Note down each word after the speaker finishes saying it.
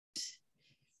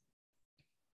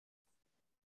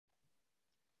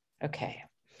Okay.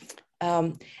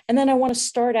 And then I want to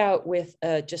start out with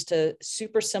just a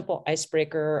super simple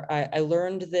icebreaker. I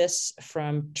learned this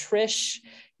from Trish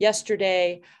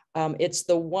yesterday. It's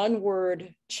the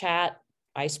one-word chat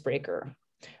icebreaker.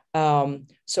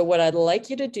 So what I'd like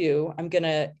you to do, I'm going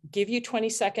to give you 20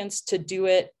 seconds to do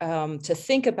it, to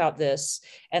think about this.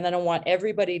 And then I want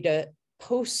everybody to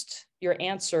post your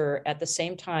answer at the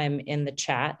same time in the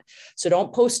chat. So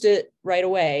don't post it right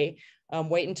away.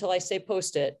 Wait until I say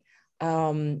post it.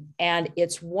 And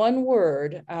it's one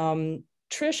word.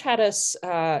 Trish had us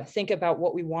think about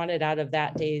what we wanted out of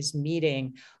that day's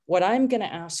meeting. What I'm going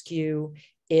to ask you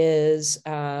is,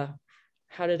 how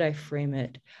did I frame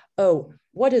it? Oh,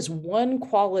 what is one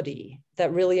quality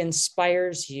that really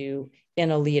inspires you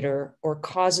in a leader or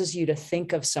causes you to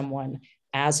think of someone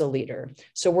as a leader?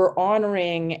 So we're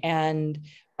honoring and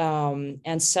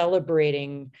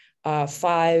celebrating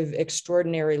 5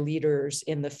 extraordinary leaders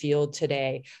in the field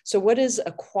today. So what is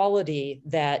a quality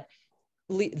that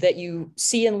you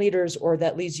see in leaders or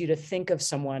that leads you to think of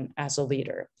someone as a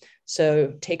leader?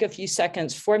 So take a few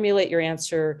seconds, formulate your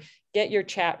answer, get your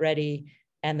chat ready,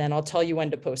 and then I'll tell you when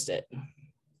to post it.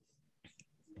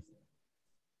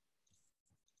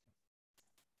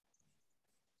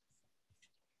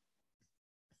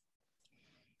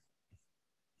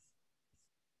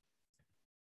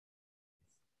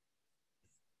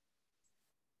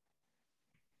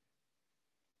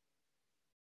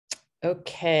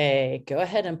 Okay, go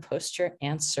ahead and post your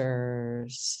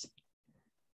answers.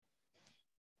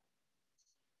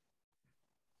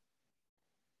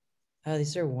 Oh,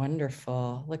 these are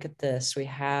wonderful. Look at this. We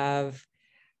have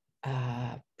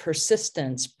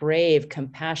persistence, brave,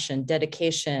 compassion,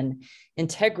 dedication,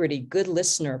 integrity, good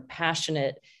listener,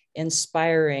 passionate,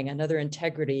 inspiring, another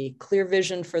integrity, clear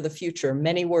vision for the future,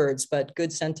 many words, but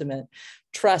good sentiment,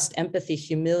 trust, empathy,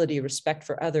 humility, respect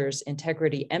for others,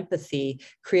 integrity, empathy,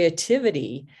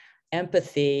 creativity,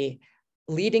 empathy,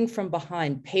 leading from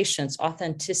behind, patience,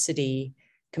 authenticity,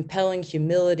 compelling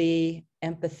humility,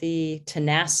 empathy,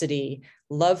 tenacity,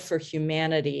 love for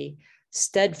humanity,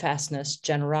 steadfastness,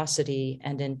 generosity,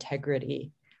 and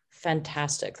integrity.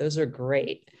 Fantastic. Those are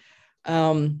great.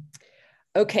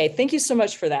 Okay, thank you so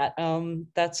much for that.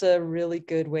 That's a really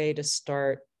good way to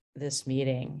start this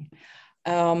meeting.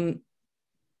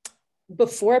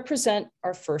 Before I present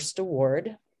our first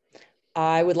award,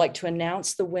 I would like to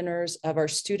announce the winners of our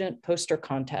student poster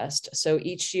contest. So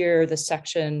each year the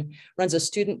section runs a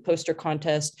student poster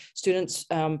contest. Students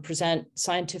present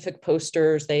scientific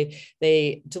posters.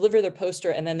 They deliver their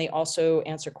poster and then they also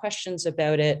answer questions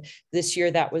about it. This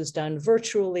year that was done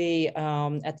virtually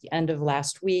at the end of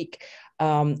last week.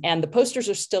 And the posters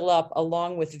are still up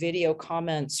along with video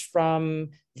comments from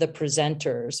the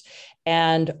presenters.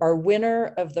 And our winner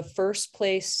of the first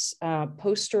place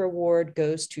poster award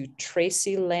goes to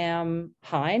Tracy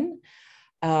Lamb-Hein.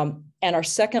 And our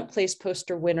second place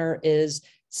poster winner is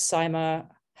Saima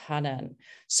Hanan.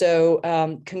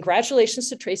 So congratulations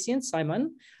to Tracy and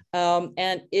Simon.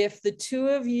 And if the two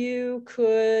of you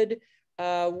could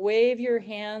wave your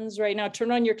hands right now, turn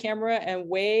on your camera and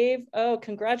wave. Oh,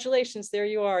 congratulations, there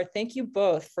you are. Thank you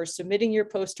both for submitting your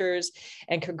posters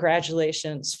and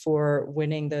congratulations for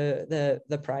winning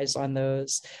the prize on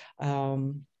those.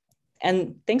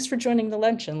 And thanks for joining the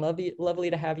luncheon. Lovely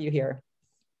to have you here.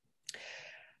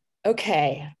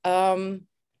 Okay, so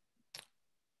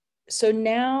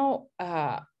now,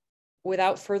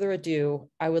 without further ado,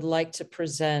 I would like to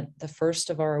present the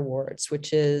first of our awards,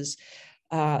 which is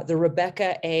the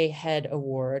Rebecca A. Head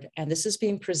Award, and this is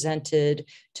being presented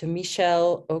to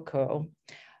Michele Okoh.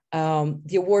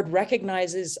 The award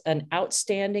recognizes an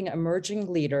outstanding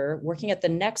emerging leader working at the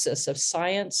nexus of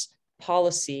science,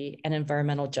 policy, and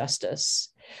environmental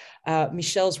justice.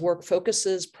 Michele's work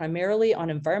focuses primarily on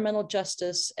environmental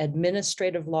justice,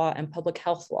 administrative law, and public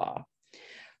health law.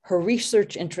 Her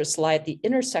research interests lie at the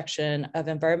intersection of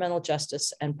environmental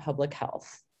justice and public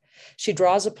health. She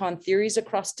draws upon theories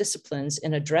across disciplines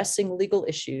in addressing legal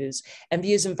issues and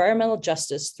views environmental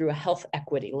justice through a health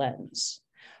equity lens.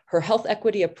 Her health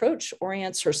equity approach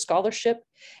orients her scholarship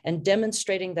and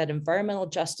demonstrating that environmental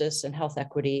justice and health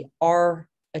equity are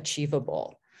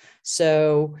achievable.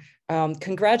 So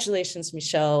congratulations,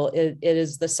 Michele. It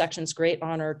is the section's great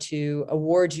honor to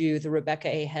award you the Rebecca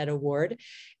A. Head Award.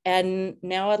 And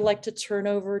now I'd like to turn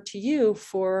over to you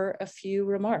for a few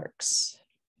remarks.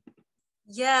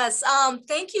 Yes,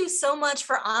 thank you so much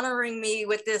for honoring me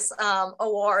with this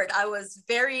award. I was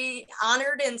very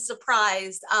honored and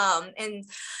surprised.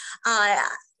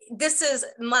 This is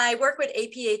my work with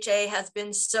APHA has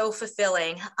been so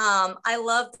fulfilling. I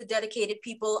love the dedicated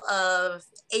people of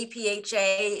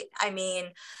APHA. I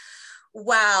mean,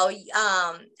 Wow.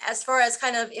 As far as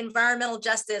kind of environmental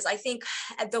justice, I think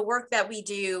the work that we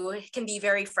do can be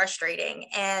very frustrating.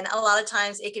 And a lot of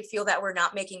times it can feel that we're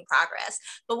not making progress.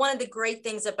 But one of the great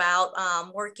things about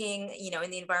working, you know,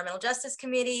 in the Environmental Justice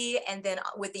Committee and then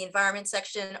with the Environment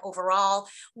Section overall,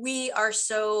 we are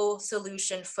so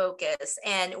solution focused.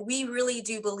 And we really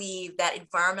do believe that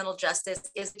environmental justice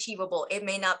is achievable. It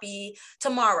may not be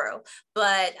tomorrow,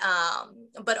 but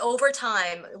over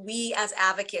time, we as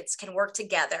advocates can work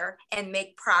together and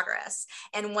make progress.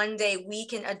 And one day we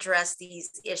can address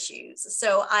these issues.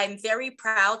 So I'm very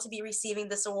proud to be receiving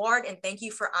this award, and thank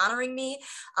you for honoring me.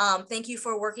 Thank you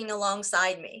for working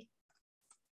alongside me.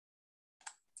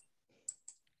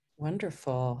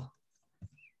 Wonderful.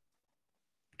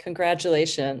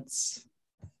 Congratulations.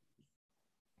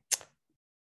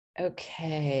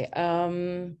 Okay.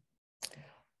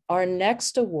 Our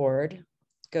next award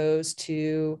goes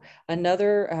to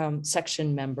another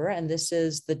section member, and this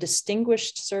is the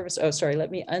Distinguished Service. Oh, sorry, let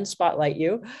me unspotlight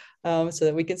you so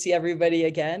that we can see everybody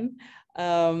again.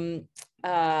 So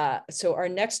our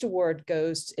next award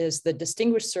is the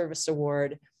Distinguished Service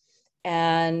Award,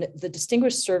 and the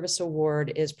Distinguished Service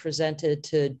Award is presented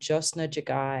to Jyotsna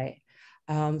Jagai.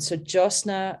 So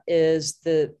Jyotsna is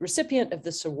the recipient of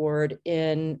this award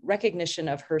in recognition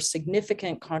of her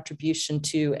significant contribution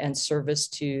to and service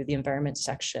to the Environment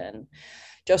Section.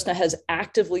 Jyotsna has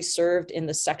actively served in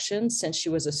the section since she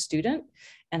was a student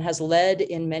and has led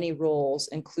in many roles,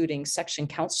 including section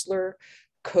counselor,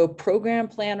 co-program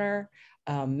planner,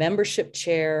 membership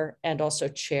chair, and also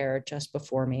chair just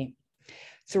before me.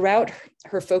 Throughout,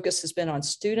 her focus has been on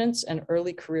students and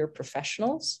early career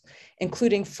professionals,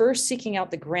 including first seeking out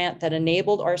the grant that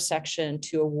enabled our section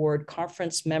to award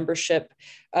conference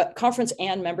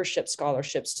and membership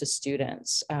scholarships to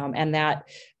students. And that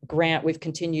grant, we've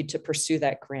continued to pursue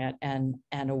that grant and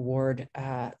award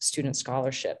student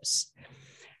scholarships.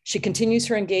 She continues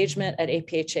her engagement at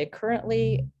APHA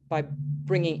currently by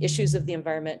bringing issues of the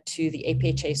environment to the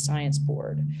APHA Science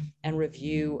Board and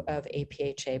review of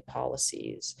APHA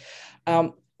policies.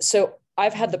 So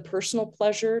I've had the personal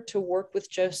pleasure to work with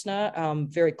Jyotsna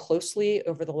very closely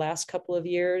over the last couple of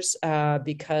years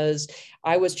because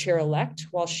I was chair-elect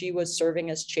while she was serving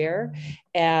as chair.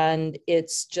 And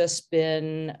it's just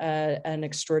been an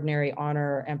extraordinary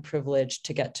honor and privilege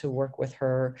to get to work with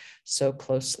her so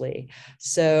closely.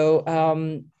 So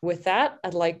with that,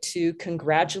 I'd like to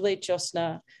congratulate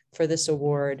Jyotsna for this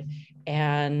award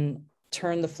and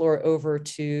turn the floor over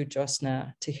to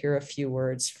Jyotsna to hear a few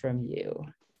words from you.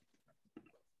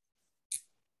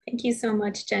 Thank you so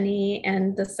much, Jenny,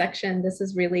 and the section. This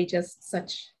is really just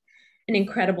such an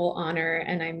incredible honor,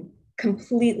 and I'm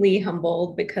completely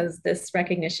humbled because this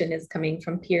recognition is coming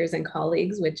from peers and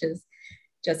colleagues, which is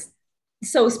just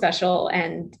so special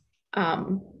and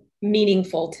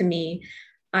meaningful to me.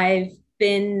 I've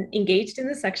been engaged in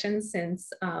the section since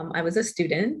I was a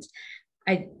student.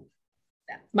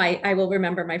 I will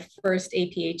remember my first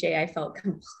APHA, I felt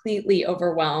completely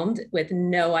overwhelmed with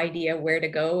no idea where to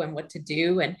go and what to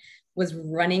do, and was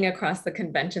running across the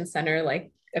convention center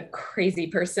like a crazy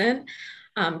person,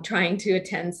 trying to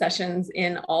attend sessions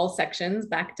in all sections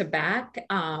back to back.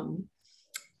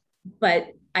 But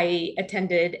I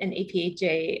attended an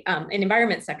APHA, an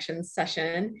environment section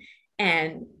session,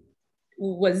 and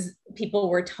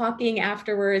people were talking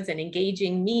afterwards and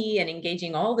engaging me and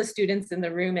engaging all the students in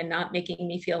the room and not making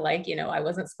me feel like, you know, I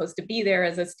wasn't supposed to be there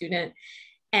as a student.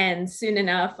 And soon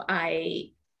enough,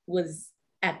 I was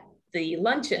at the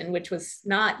luncheon, which was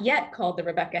not yet called the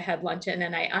Rebecca Head Luncheon.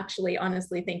 And I actually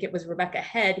honestly think it was Rebecca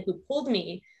Head who pulled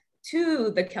me to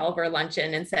the Calver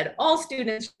Luncheon and said, all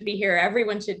students should be here,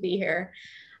 everyone should be here.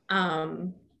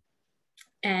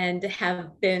 And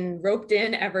have been roped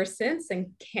in ever since and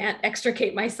can't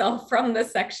extricate myself from the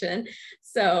section.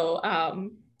 So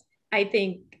I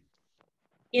think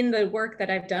in the work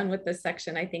that I've done with this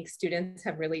section, I think students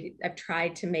have really, I've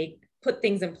tried to put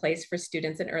things in place for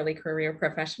students and early career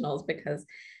professionals because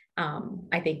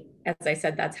I think, as I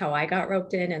said, that's how I got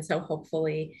roped in. And so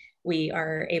hopefully we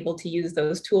are able to use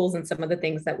those tools and some of the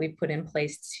things that we've put in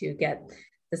place to get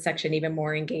the section even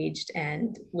more engaged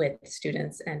and with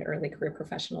students and early career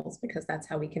professionals, because that's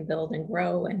how we can build and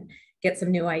grow and get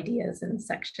some new ideas in the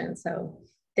section. So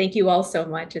thank you all so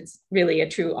much. It's really a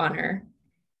true honor.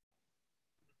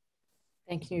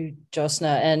 Thank you,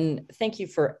 Jyotsna, and thank you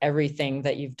for everything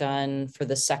that you've done for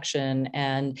the section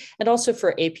and also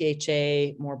for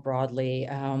APHA more broadly.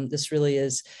 This really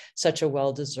is such a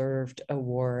well-deserved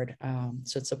award.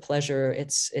 So it's a pleasure.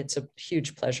 It's a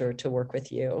huge pleasure to work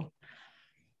with you.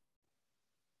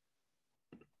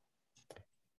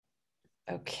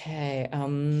 Okay,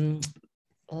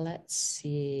 let's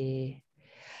see.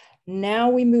 Now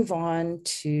we move on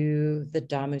to the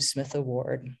Damu Smith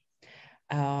Award.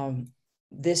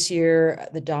 This year,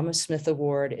 the Damu Smith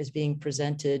Award is being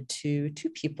presented to two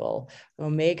people,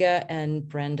 Omega and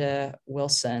Brenda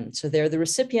Wilson. So they're the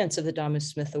recipients of the Damu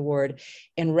Smith Award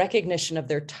in recognition of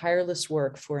their tireless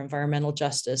work for environmental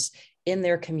justice in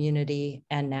their community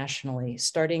and nationally.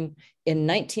 Starting in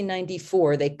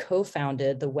 1994, they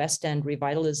co-founded the West End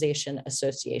Revitalization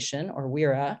Association, or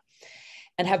WERA,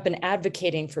 and have been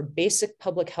advocating for basic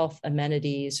public health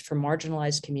amenities for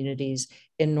marginalized communities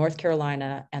in North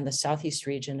Carolina and the Southeast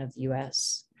region of the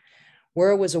US.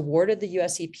 WERA was awarded the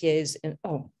US EPA's,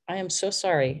 oh, I am so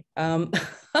sorry.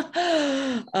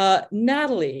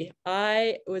 Natalie,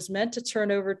 I was meant to turn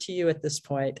over to you at this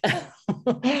point.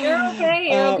 You're okay,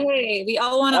 you're okay. We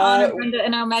all want to honor Brenda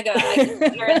and Omega. I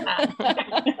can hear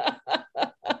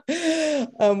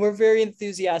that. We're very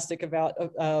enthusiastic about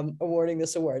awarding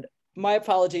this award. My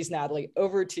apologies, Natalie,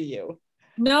 over to you.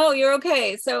 No, you're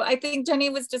okay. So I think Jenny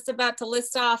was just about to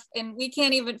list off, and we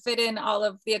can't even fit in all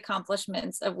of the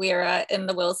accomplishments of WERA and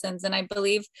the Wilsons. And I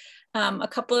believe a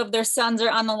couple of their sons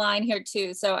are on the line here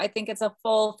too. So I think it's a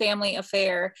full family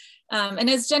affair. And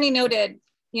as Jenny noted,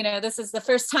 you know, this is the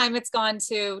first time it's gone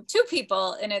to two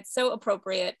people, and it's so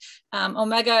appropriate.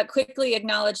 Omega quickly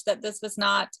acknowledged that this was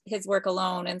not his work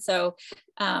alone. And so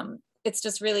it's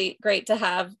just really great to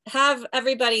have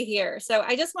everybody here. So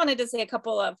I just wanted to say a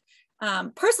couple of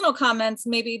personal comments,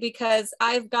 maybe because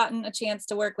I've gotten a chance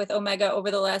to work with Omega over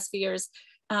the last few years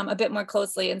a bit more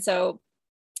closely. And so,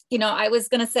 you know, I was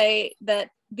going to say that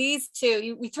these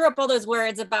two, we threw up all those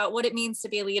words about what it means to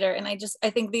be a leader. And I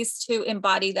think these two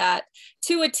embody that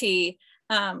to a T.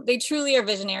 They truly are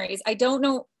visionaries.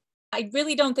 I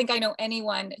really don't think I know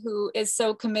anyone who is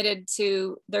so committed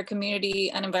to their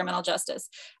community and environmental justice.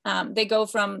 They go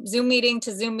from Zoom meeting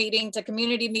to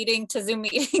community meeting to Zoom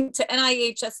meeting to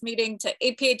NIHS meeting to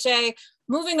APHA,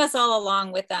 moving us all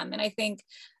along with them. And I think,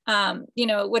 you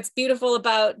know, what's beautiful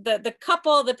about the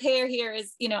couple, the pair here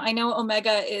is, you know, I know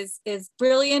Omega is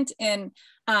brilliant in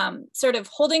sort of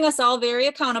holding us all very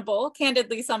accountable,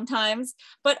 candidly sometimes,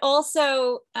 but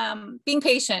also being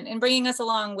patient and bringing us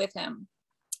along with him.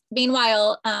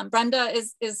 Meanwhile, Brenda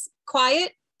is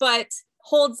quiet, but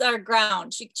holds our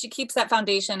ground. She keeps that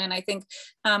foundation. And I think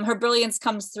her brilliance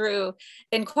comes through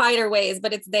in quieter ways,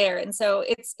 but it's there. And so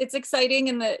it's exciting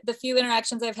in the few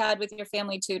interactions I've had with your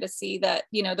family too, to see that,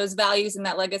 you know, those values and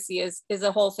that legacy is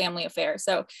a whole family affair.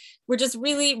 So we're just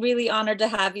really, really honored to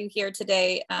have you here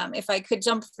today. If I could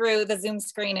jump through the Zoom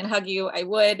screen and hug you, I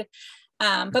would.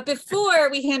 But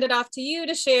before we hand it off to you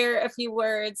to share a few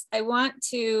words, I want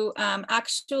to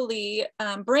actually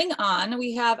bring on,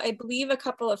 we have, I believe, a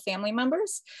couple of family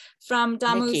members from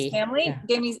Damu's Nikki, family,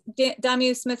 yeah.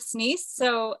 Damu Smith's niece.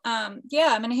 So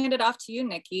yeah, I'm gonna hand it off to you,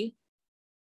 Nikki.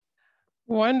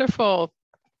 Wonderful.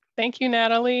 Thank you,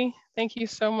 Natalie. Thank you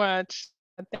so much.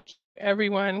 Thank you,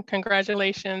 everyone.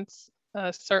 Congratulations,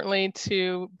 certainly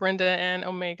to Brenda and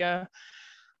Omega.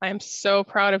 I am so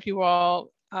proud of you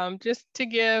all. Just to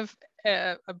give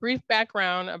a brief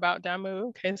background about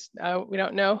Damu, because we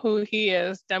don't know who he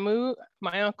is. Damu,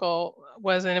 my uncle,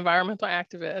 was an environmental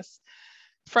activist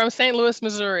from St. Louis,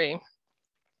 Missouri.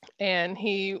 And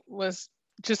he was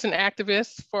just an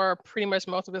activist for pretty much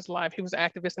most of his life. He was an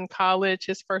activist in college.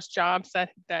 His first jobs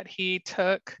that he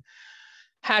took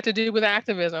had to do with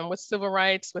activism, with civil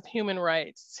rights, with human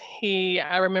rights.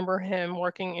 I remember him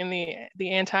working in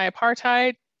the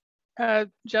anti-apartheid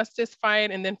justice fight.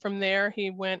 And then from there,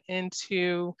 he went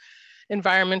into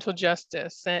environmental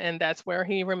justice. And that's where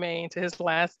he remained to his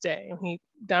last day.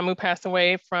 Damu passed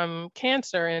away from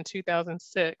cancer in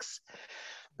 2006.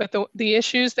 But the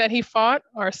issues that he fought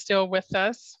are still with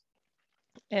us.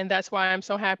 And that's why I'm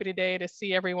so happy today to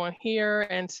see everyone here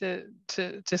and to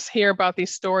just hear about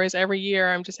these stories. Every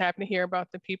year, I'm just happy to hear about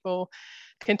the people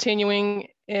continue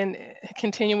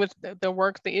with the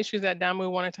work, the issues that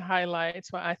Damu wanted to highlight.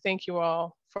 So I thank you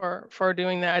all for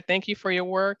doing that. I thank you for your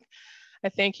work. I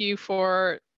thank you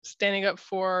for standing up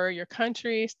for your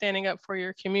country, standing up for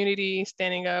your community,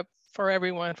 standing up for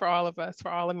everyone, for all of us, for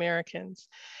all Americans.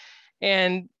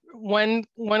 And one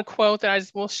quote that I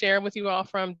just will share with you all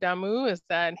from Damu is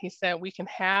that he said, "We can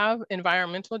have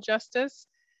environmental justice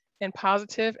and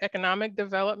positive economic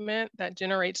development that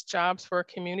generates jobs for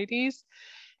communities.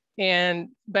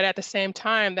 But at the same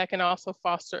time, that can also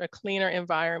foster a cleaner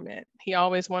environment." He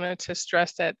always wanted to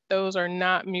stress that those are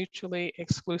not mutually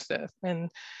exclusive. And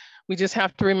we just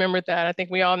have to remember that. I think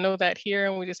we all know that here,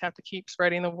 and we just have to keep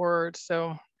spreading the word.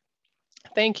 So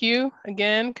thank you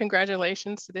again.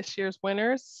 Congratulations to this year's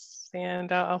winners.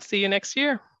 And I'll see you next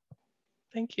year.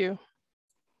 Thank you.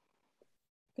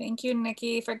 Thank you,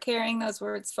 Nikki, for carrying those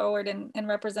words forward and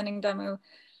representing Damu.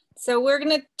 So we're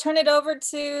going to turn it over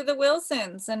to the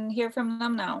Wilsons and hear from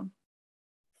them now.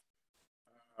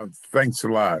 Thanks a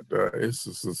lot.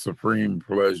 It's a supreme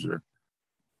pleasure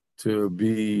to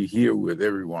be here with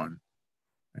everyone.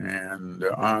 And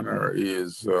the honor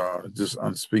is just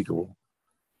unspeakable.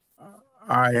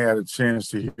 I had a chance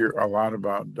to hear a lot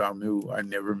about Damu. I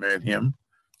never met him.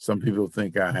 Some people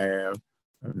think I have.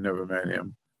 I've never met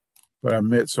him. But I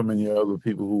met so many other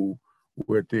people who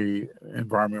were at the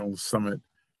Environmental Summit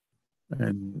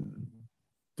and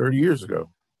 30 years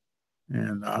ago.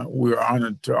 And we're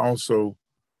honored to also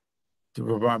to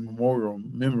provide memorial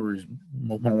memories.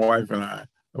 My wife and I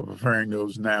are preparing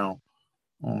those now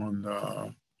on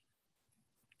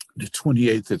the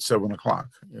 28th at 7 o'clock.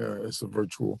 It's a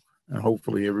virtual, and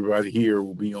hopefully everybody here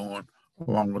will be on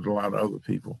along with a lot of other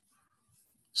people.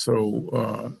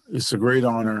 So it's a great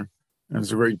honor and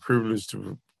it's a great privilege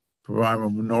to provide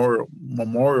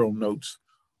memorial notes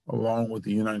along with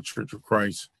the United Church of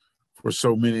Christ for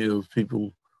so many of the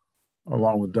people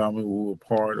along with Damu who were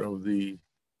part of the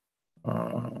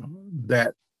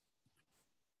that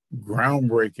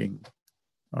groundbreaking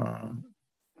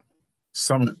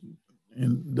summit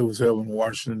that was held in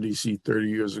Washington, D.C. 30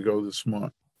 years ago this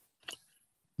month.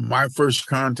 My first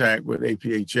contact with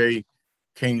APHA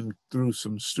came through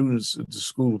some students at the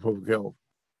School of Public Health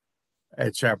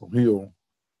at Chapel Hill.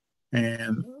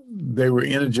 And they were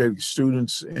energetic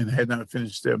students and had not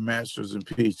finished their master's and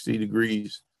PhD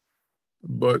degrees,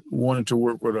 but wanted to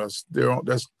work with us.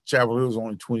 That's Chapel Hill is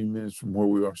only 20 minutes from where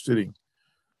we are sitting.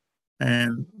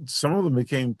 And some of them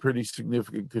became pretty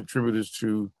significant contributors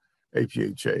to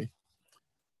APHA.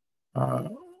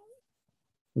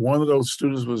 One of those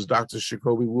students was Dr.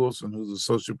 Shakobi Wilson, who's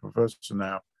associate professor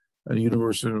now at the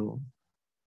University of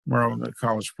Maryland at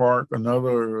College Park.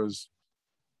 Another is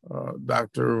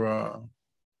Dr.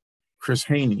 Chris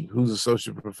Haney, who's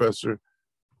associate professor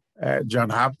at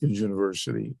Johns Hopkins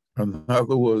University.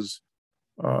 Another was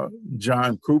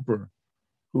John Cooper,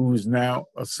 who is now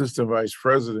assistant vice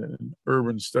president in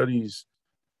urban studies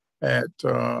at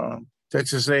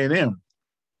Texas A&M.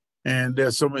 And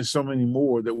there's so many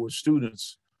more that were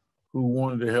students who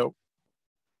wanted to help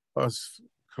us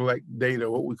collect data,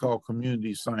 what we call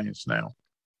community science now.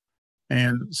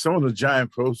 And some of the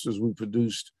giant posters we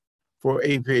produced for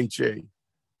APHA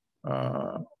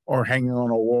are hanging on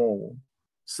a wall.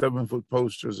 7-foot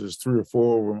posters, there's 3 or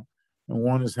 4 of them, and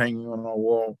one is hanging on our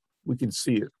wall. We can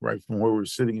see it right from where we're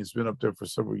sitting. It's been up there for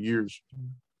several years.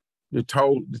 It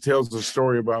tells the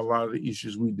story about a lot of the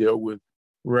issues we dealt with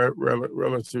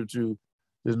relative to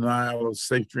denial of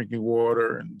safe drinking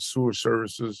water and sewer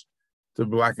services to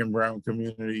Black and brown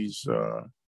communities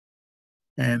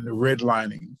and the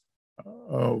redlining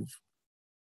of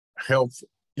health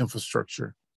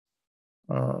infrastructure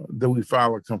that we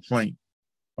filed a complaint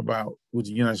about with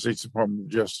the United States Department of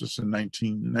Justice in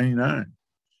 1999.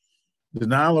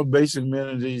 Denial of basic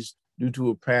amenities due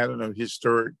to a pattern of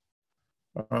historic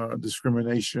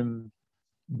discrimination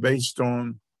based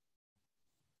on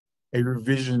a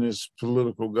revisionist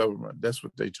political government. That's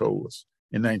what they told us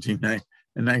in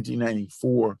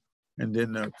 1994, and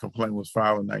then the complaint was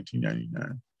filed in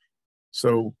 1999.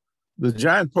 So the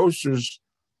giant posters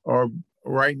are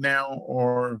right now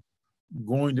are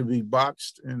going to be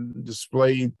boxed and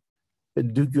displayed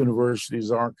at Duke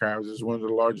University's archives. It's one of the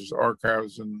largest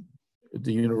archives at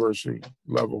the university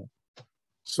level.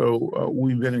 So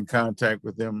we've been in contact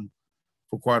with them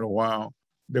for quite a while.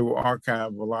 They will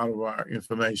archive a lot of our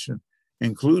information,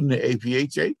 including the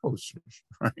APHA posters,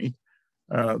 right,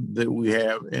 that we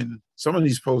have. And some of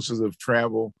these posters have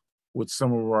traveled with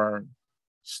some of our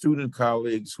student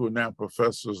colleagues who are now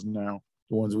professors now,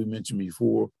 the ones we mentioned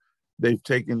before. They've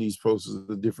taken these posters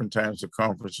at different times of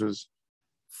conferences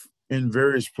in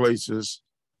various places,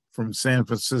 from San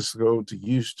Francisco to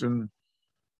Houston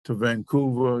to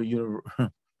Vancouver,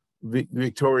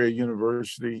 Victoria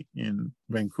University in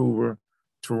Vancouver,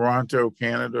 Toronto,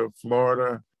 Canada,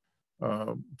 Florida,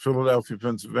 Philadelphia,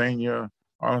 Pennsylvania,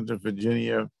 Arlington,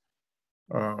 Virginia,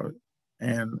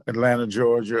 and Atlanta,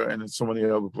 Georgia, and in so many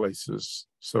other places.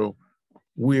 So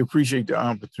we appreciate the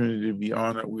opportunity to be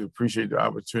on it. We appreciate the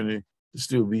opportunity to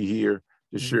still be here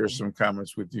to share some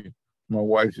comments with you. My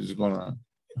wife is gonna,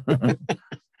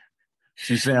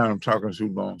 she's saying I'm talking too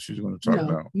long. She's gonna talk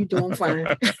now. You're doing fine.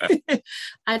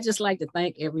 I'd just like to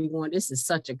thank everyone. This is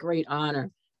such a great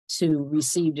honor to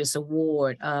receive this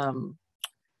award.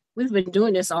 We've been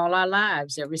doing this all our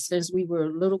lives, ever since we were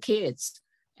little kids.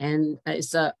 And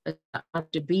it's an honor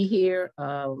to be here.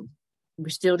 We're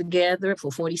still together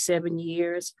for 47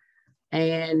 years.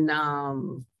 And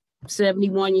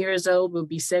 71 years old, will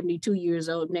be 72 years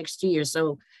old next year.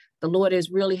 So the Lord has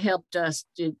really helped us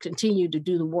to continue to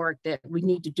do the work that we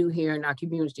need to do here in our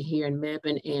community here in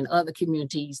Mebane and other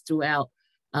communities throughout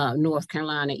North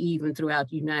Carolina, even throughout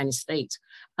the United States.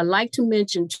 I'd like to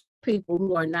mention two people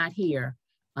who are not here,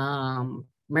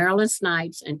 Marilyn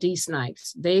Snipes and Dee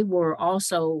Snipes. They were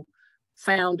also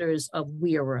founders of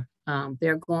WERA.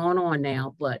 They're going on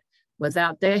now, but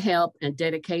without their help and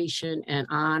dedication and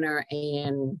honor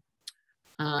and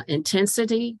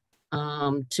intensity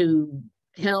to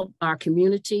help our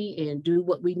community and do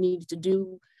what we need to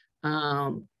do,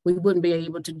 we wouldn't be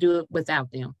able to do it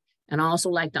without them. And I also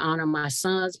like to honor my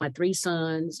sons, my 3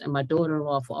 sons, and my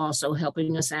daughter-in-law for also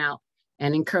helping us out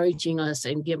and encouraging us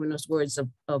and giving us words of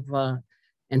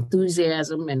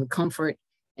enthusiasm and comfort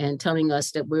and telling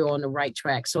us that we're on the right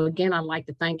track. So again, I'd like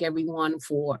to thank everyone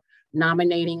for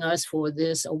nominating us for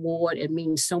this award. It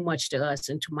means so much to us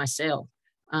and to myself.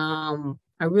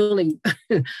 I really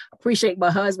appreciate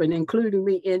my husband including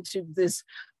me into this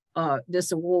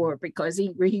award, because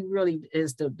he really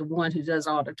is the one who does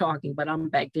all the talking, but I'm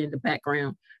back in the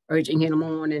background urging him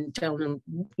on and telling him,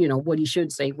 you know, what he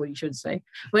should say.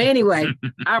 But anyway,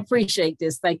 I appreciate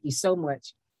this. Thank you so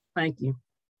much. Thank you.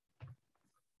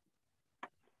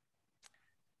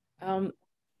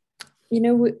 You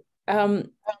know,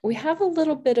 we have a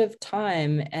little bit of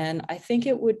time, and I think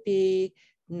it would be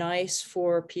nice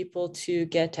for people to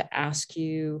get to ask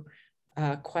you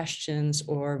questions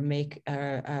or make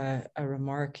a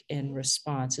remark in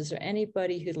response. Is there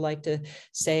anybody who'd like to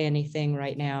say anything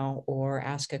right now or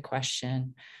ask a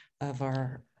question of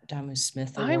our Damu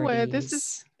Smith awardees? I would.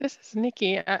 This is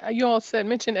Nikki. You all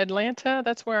mentioned Atlanta.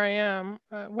 That's where I am.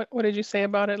 What did you say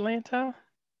about Atlanta?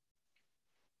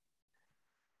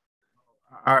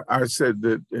 I said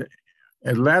that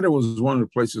Atlanta was one of the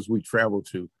places we traveled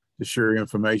to share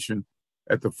information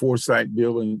at the Foresight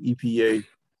Building, EPA.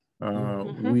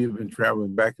 We have been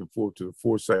traveling back and forth to the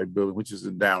Foresight Building, which is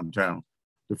in downtown,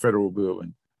 the federal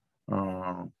building,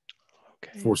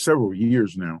 for several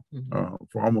years now,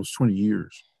 for almost 20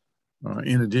 years.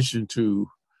 In addition to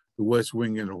the West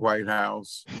Wing and the White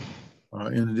House,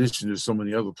 in addition to so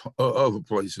many other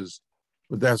places.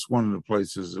 But that's one of the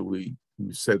places that we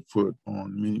set foot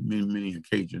on many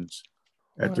occasions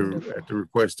at the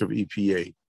request of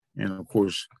EPA. And of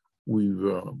course, we've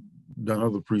done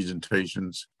other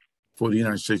presentations for the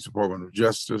United States Department of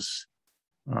Justice.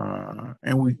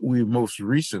 And we most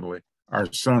recently,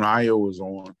 our son Io is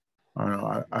on.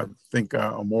 I think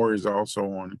Amori is also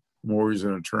on. Amori's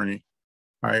an attorney.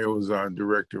 Io is our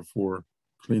director for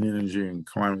clean energy and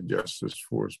climate justice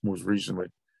for us most recently.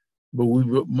 But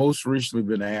we've most recently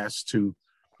been asked to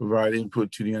provide input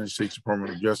to the United States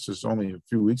Department of Justice only a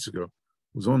few weeks ago.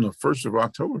 It was on the 1st of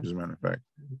October, as a matter of fact,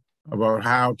 about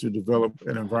how to develop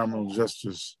an environmental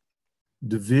justice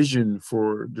division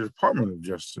for the Department of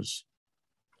Justice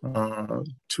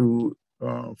to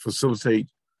facilitate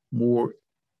more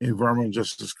environmental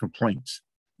justice complaints.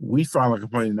 We filed a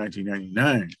complaint in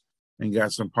 1999 and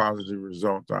got some positive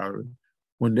results out of it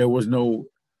when there was no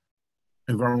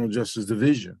environmental justice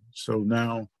division. So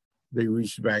now they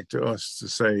reached back to us to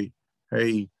say,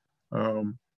 hey,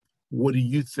 what do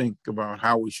you think about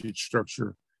how we should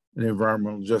structure an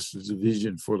environmental justice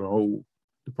division for the whole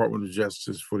Department of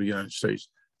Justice for the United States?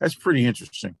 That's pretty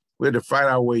interesting. We had to fight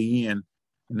our way in,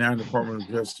 and now the Department of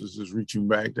Justice is reaching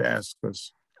back to ask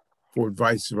us for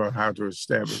advice about how to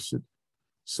establish it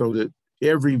so that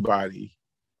everybody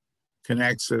can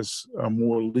access a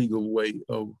more legal way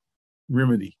of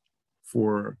remedy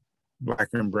for Black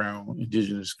and Brown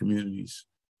Indigenous communities.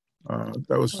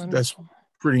 That's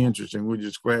pretty interesting. We're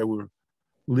just glad we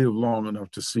live long enough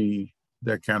to see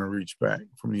that kind of reach back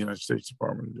from the United States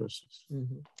Department of Justice.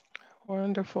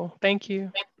 Wonderful, thank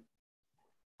you.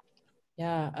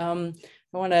 Yeah, I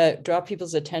want to draw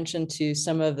people's attention to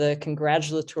some of the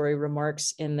congratulatory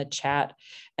remarks in the chat,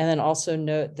 and then also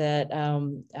note that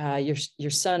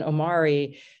your son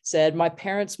Omari said, "My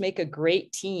parents make a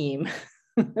great team."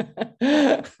 So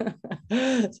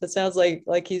it sounds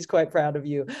like he's quite proud of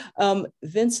you.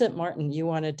 Vincent Martin, you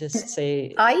wanted to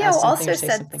say Io also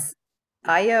said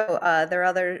Io, their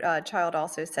other child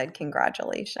also said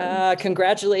congratulations.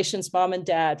 Congratulations, mom and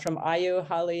dad, from Io,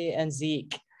 Holly, and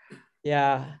Zeke.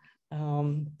 Yeah.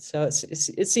 So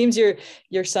it seems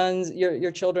your sons,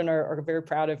 your children are very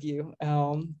proud of you.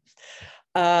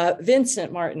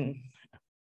 Vincent Martin.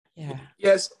 Yeah.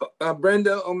 Yes,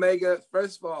 Brenda, Omega,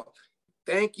 first of all,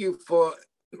 thank you for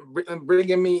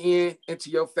bringing me into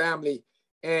your family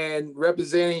and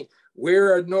representing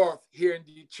WERA North here in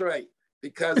Detroit.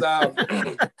 because,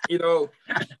 you know,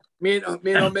 me and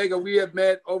Omega, we have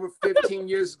met over 15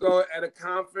 years ago at a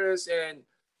conference, and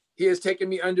he has taken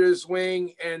me under his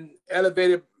wing and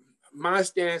elevated my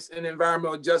stance in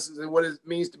environmental justice and what it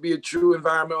means to be a true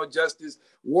environmental justice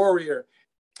warrior.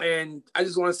 And I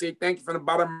just want to say thank you from the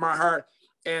bottom of my heart.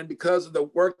 And because of the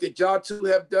work that y'all two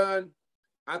have done,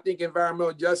 I think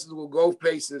environmental justice will go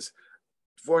places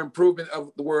for improvement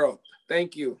of the world.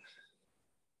 Thank you.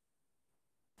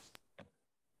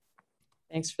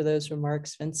 Thanks for those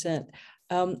remarks, Vincent.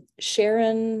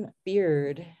 Sharon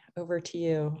Beard, over to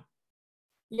you.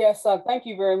 Yes, thank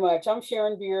you very much. I'm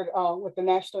Sharon Beard with the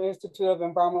National Institute of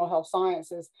Environmental Health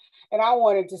Sciences. And I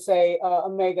wanted to say,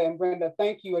 Omega and Brenda,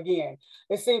 thank you again.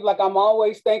 It seems like I'm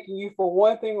always thanking you for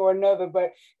one thing or another,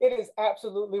 but it is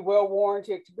absolutely well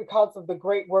warranted because of the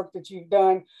great work that you've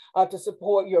done to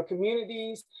support your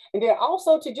communities. And then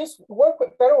also to just work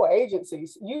with federal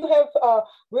agencies. You have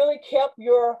really kept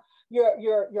your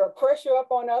pressure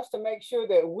up on us to make sure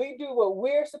that we do what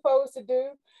we're supposed to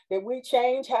do, that we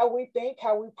change how we think,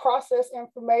 how we process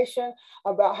information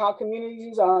about how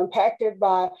communities are impacted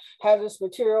by hazardous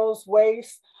materials,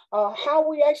 waste, how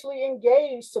we actually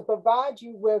engage to provide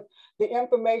you with the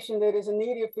information that is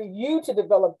needed for you to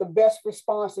develop the best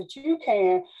response that you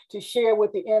can to share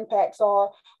what the impacts are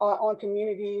on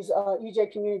communities,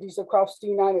 EJ communities across the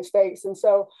United States. And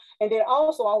then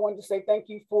also I wanted to say thank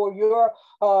you for your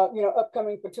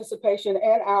upcoming participation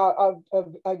and our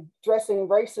addressing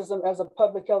racism as a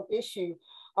public health issue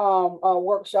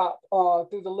workshop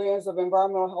through the lens of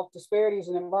environmental health disparities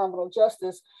and environmental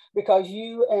justice, because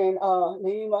you and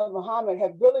Naeema Muhammad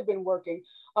have really been working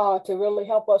to really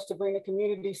help us to bring the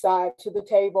community side to the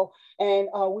table. And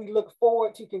we look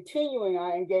forward to continuing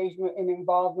our engagement and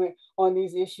involvement on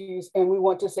these issues. And we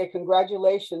want to say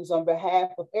congratulations on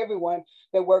behalf of everyone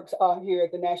that works here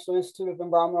at the National Institute of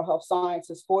Environmental Health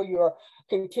Sciences for your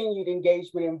continued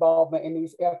engagement and involvement in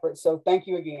these efforts. So thank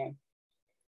you again.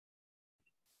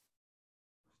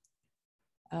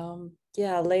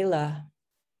 Yeah, Layla.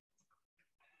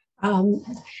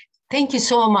 Thank you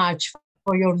so much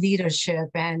for your leadership,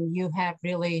 and you have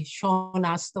really shown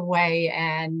us the way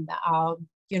and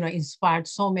inspired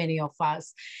so many of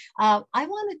us. I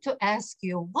wanted to ask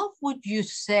you, what would you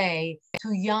say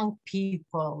to young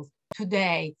people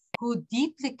today who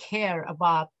deeply care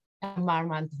about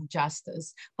environmental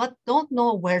justice, but don't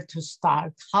know where to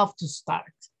start, how to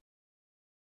start?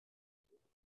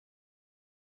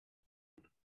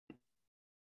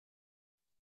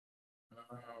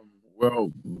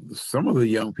 Well, some of the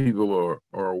young people are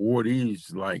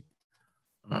awardees, like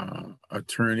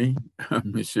attorney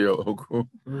Michele Okoh,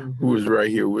 who is right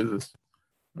here with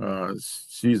us.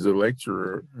 She's a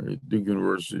lecturer at Duke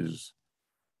University's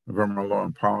Environmental Law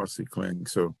and Policy Clinic.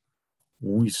 So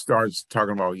when we start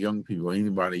talking about young people,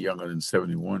 anybody younger than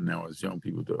 71 now is young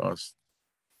people to us.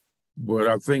 But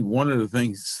I think one of the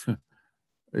things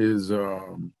is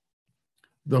the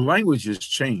language has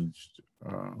changed.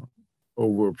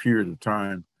 Over a period of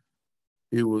time,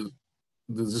 there's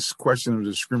this question of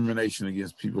discrimination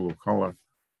against people of color.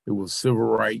 It was civil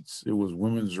rights, it was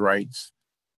women's rights,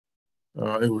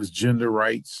 it was gender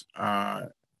rights,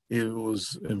 it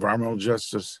was environmental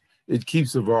justice. It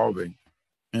keeps evolving.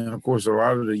 And of course, a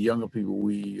lot of the younger people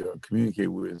we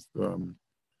communicate with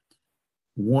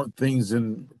want things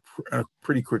in a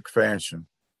pretty quick fashion.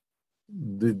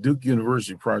 The Duke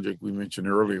University project we mentioned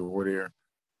earlier, where they're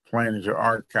planning to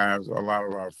archive a lot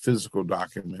of our physical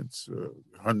documents,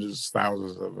 hundreds,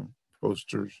 thousands of them,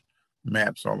 posters,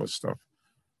 maps, all this stuff.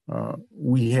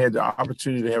 We had the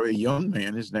opportunity to have a young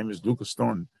man, his name is Lucas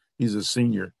Thornton. He's a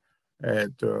senior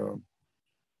at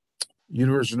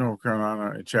University of North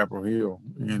Carolina at Chapel Hill,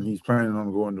 and he's planning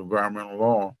on going to environmental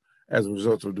law as a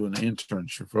result of doing an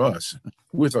internship for us,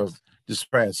 with us this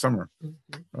past summer.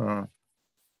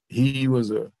 He was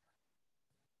a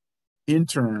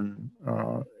intern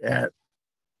at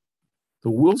the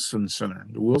Wilson Center.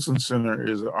 The Wilson Center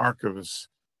is an archivist,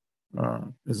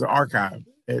 is an archive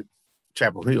at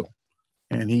Chapel Hill.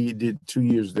 And he did 2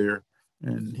 years there,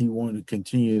 and he wanted to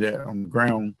continue that on the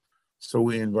ground. So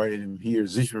we invited him here.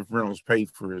 Zishma Reynolds paid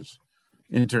for his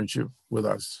internship with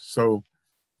us. So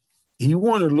he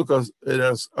wanted to look at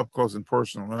us up close and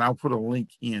personal. And I'll put a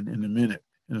link in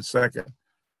a second,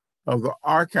 of the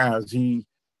archives. He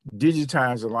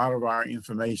digitize a lot of our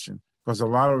information, because a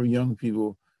lot of young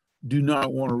people do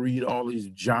not want to read all these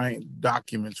giant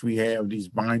documents we have, these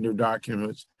binder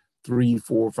documents, 300,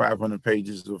 400, 500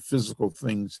 pages of physical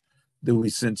things that we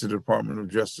send to the Department of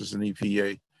Justice and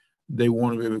EPA. They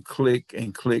want to be able to click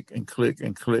and click and click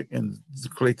and click and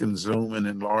click and zoom and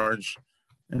enlarge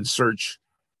and search.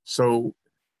 So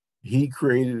he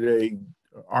created a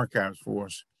archives for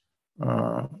us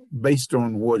based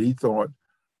on what he thought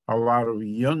a lot of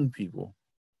young people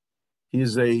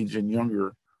his age and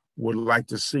younger would like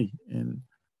to see. And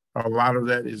a lot of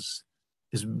that is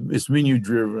menu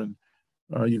driven.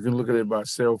 You can look at it by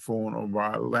cell phone or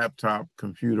by laptop,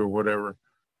 computer, whatever.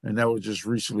 And that was just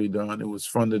recently done. It was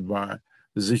funded by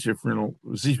the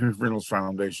Zeesman Reynolds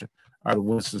Foundation out of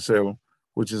Winston-Salem,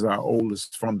 which is our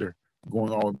oldest funder,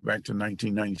 going all back to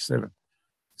 1997.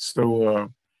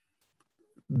 So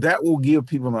that will give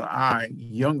people an eye,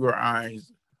 younger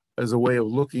eyes, as a way of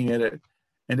looking at it.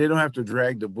 And they don't have to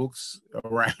drag the books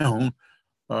around.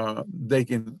 They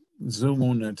can Zoom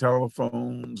on their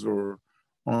telephones or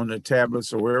on their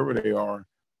tablets or wherever they are,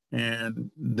 and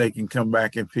they can come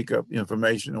back and pick up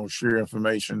information or share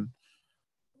information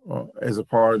as a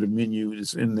part of the menu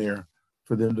that's in there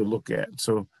for them to look at.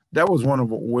 So that was one of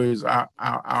the ways our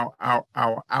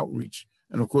outreach.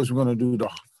 And of course, we're going to do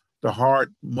the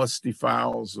hard, musty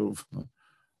files of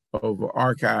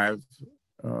archive,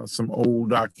 some old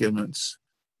documents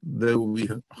that will be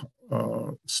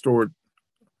stored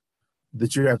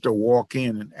that you have to walk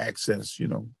in and access,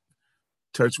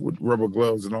 touch with rubber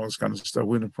gloves and all this kind of stuff.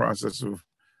 We're in the process of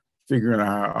figuring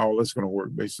out how all that's going to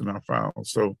work based on our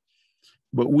files. So,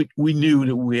 but we knew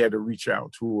that we had to reach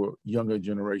out to a younger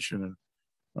generation,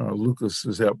 and Lucas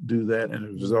has helped do that. And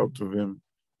as a result of him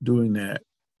doing that,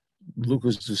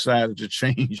 Lucas decided to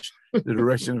change the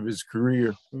direction of his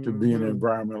career to be an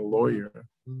environmental lawyer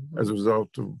as a result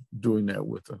of doing that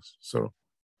with us. So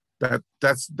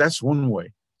that's one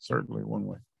way, certainly one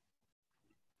way.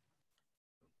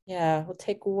 Yeah, we'll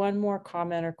take one more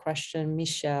comment or question,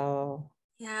 Michele.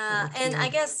 Yeah, and I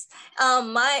guess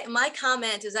my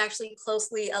comment is actually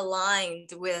closely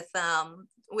aligned with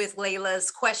Layla's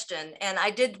question, and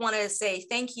I did want to say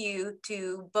thank you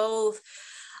to both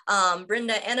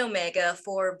Brenda and Omega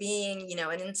for being,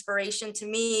 an inspiration to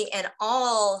me and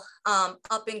all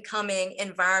up and coming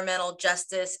environmental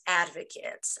justice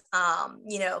advocates.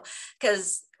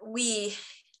 Because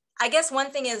I guess one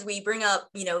thing is we bring up,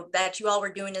 that you all were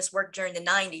doing this work during the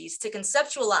 90s to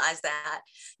conceptualize that,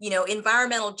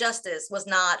 environmental justice was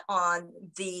not on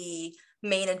the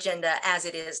main agenda as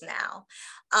it is now.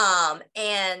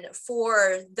 And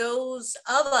for those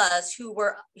of us who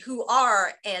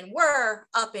are and were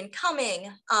up and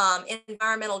coming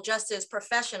environmental justice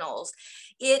professionals,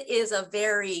 it is a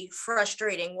very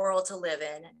frustrating world to live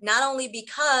in, not only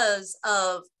because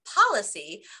of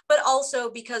policy, but also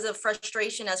because of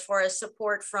frustration as far as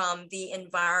support from the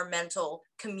environmental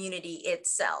community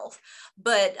itself.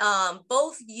 But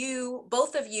both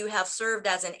of you have served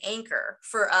as an anchor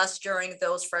for us during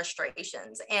those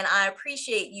frustrations. And I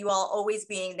appreciate you all always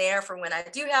being there for when I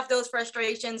do have those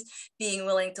frustrations, being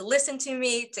willing to listen to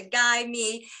me, to guide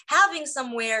me, having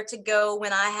somewhere to go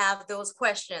when I have those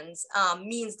questions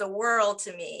means the world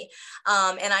to me.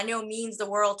 And I know means the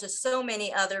world to so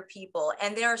many other people.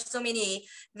 And there are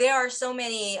so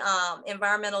many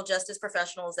environmental justice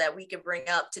professionals that we could bring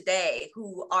up today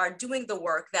who are doing the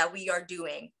work that we are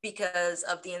doing because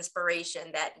of the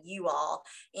inspiration that you all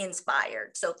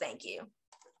inspired. So thank you.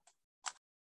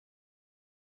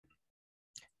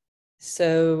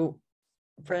 So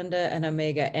Brenda and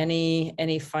Omega,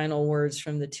 any final words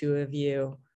from the two of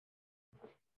you?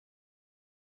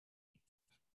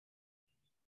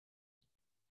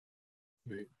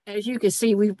 As you can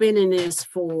see, we've been in this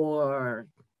for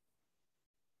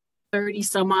 30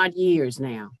 some odd years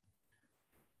now.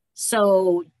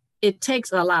 So it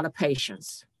takes a lot of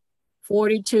patience,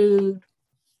 fortitude.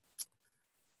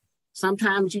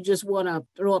 Sometimes you just want to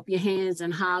throw up your hands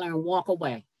and holler and walk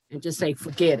away and just say,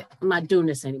 forget it, I'm not doing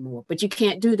this anymore. But you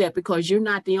can't do that because you're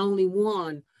not the only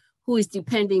one who is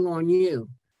depending on you.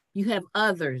 You have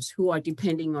others who are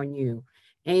depending on you,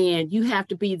 and you have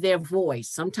to be their voice.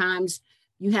 Sometimes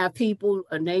you have people,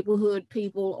 neighborhood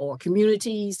people or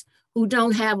communities who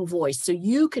don't have a voice, so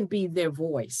you can be their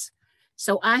voice.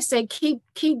 So I say, keep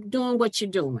doing what you're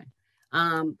doing.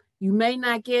 You may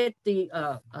not get the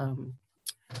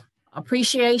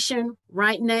appreciation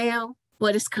right now,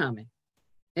 but it's coming.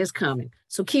 It's coming.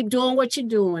 So keep doing what you're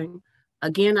doing.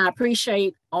 Again, I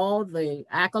appreciate all the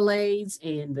accolades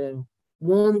and the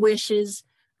warm wishes.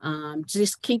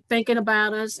 Just keep thinking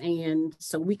about us, and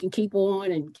so we can keep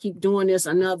on and keep doing this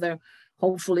another,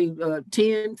 hopefully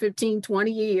 10, 15,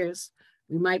 20 years.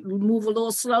 We might move a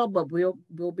little slow, but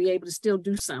we'll be able to still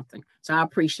do something. So I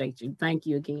appreciate you. Thank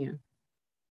you again.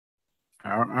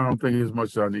 I don't think there's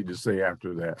much I need to say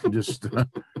after that. Just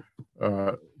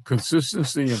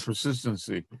consistency and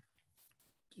persistency.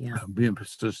 Yeah, being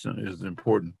persistent is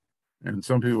important. And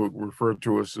some people refer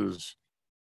to us as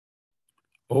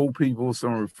old people,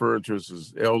 some refer to us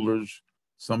as elders.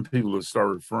 Some people will start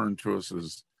referring to us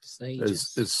as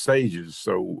sages.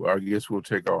 So I guess we'll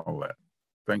take all that.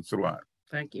 Thanks a lot.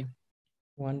 Thank you.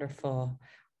 Wonderful.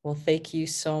 Well, thank you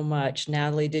so much.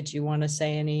 Natalie, did you want to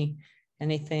say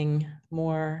anything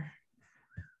more?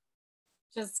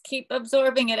 Just keep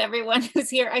absorbing it, everyone who's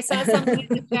here. I saw somebody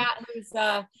in the chat who's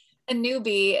a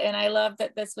newbie, and I love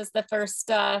that this was the first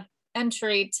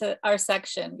entry to our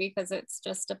section, because it's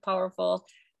just a powerful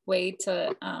way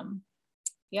to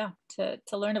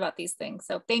learn about these things.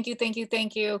 So thank you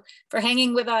for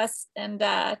hanging with us, and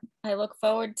I look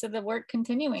forward to the work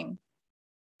continuing.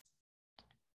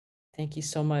 Thank you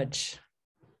so much.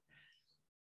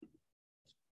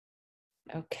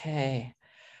 Okay,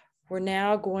 we're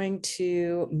now going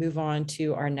to move on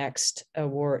to our next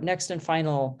and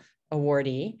final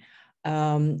awardee.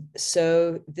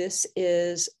 So this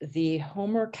is the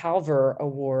Homer Calver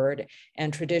Award,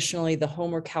 and traditionally the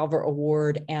Homer Calver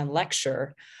Award and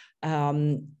Lecture.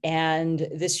 And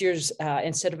this year's,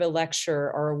 instead of a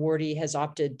lecture, our awardee has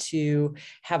opted to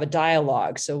have a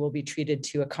dialogue. So we'll be treated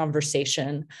to a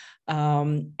conversation.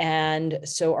 And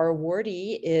so our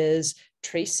awardee is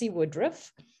Tracey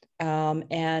Woodruff.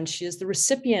 And she is the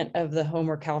recipient of the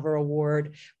Homer Calver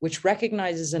Award, which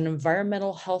recognizes an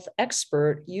environmental health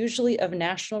expert, usually of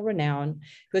national renown,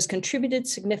 who has contributed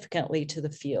significantly to the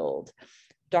field.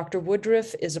 Dr.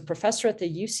 Woodruff is a professor at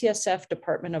the UCSF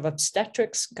Department of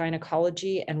Obstetrics,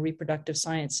 Gynecology, and Reproductive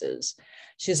Sciences.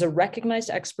 She is a recognized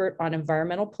expert on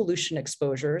environmental pollution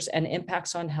exposures and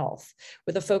impacts on health,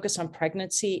 with a focus on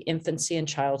pregnancy, infancy, and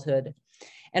childhood.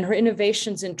 And her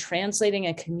innovations in translating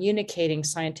and communicating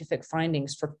scientific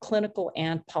findings for clinical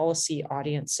and policy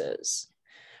audiences.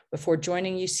 Before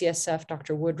joining UCSF,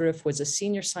 Dr. Woodruff was a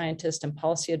senior scientist and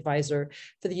policy advisor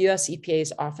for the US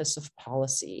EPA's Office of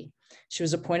Policy. She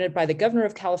was appointed by the governor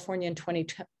of California in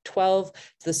 2012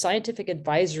 to the Scientific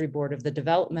Advisory Board of the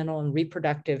Developmental and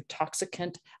Reproductive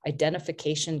Toxicant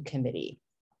Identification Committee.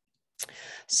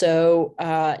 So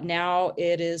now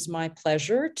it is my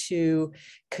pleasure to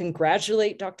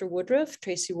congratulate Dr. Woodruff,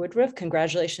 Tracey Woodruff.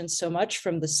 Congratulations so much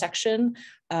from the section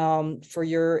for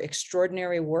your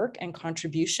extraordinary work and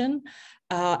contribution.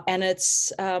 And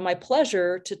it's my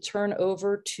pleasure to turn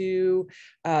over to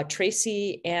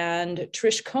Tracey and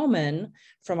Trish Koman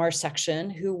from our section,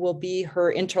 who will be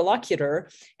her interlocutor.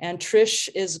 And Trish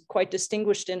is quite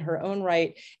distinguished in her own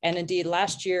right. And indeed,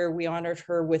 last year, we honored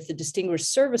her with the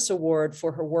Distinguished Service Award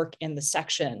for her work in the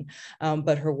section,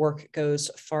 but her work goes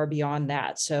far beyond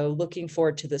that. So looking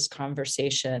forward to this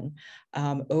conversation.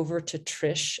 Over to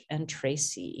Trish and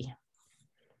Tracey.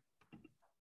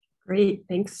 Great,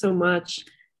 thanks so much.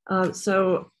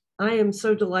 So I am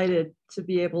so delighted to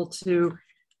be able to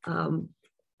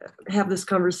have this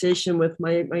conversation with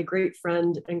my great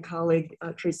friend and colleague,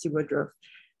 Tracey Woodruff.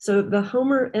 So the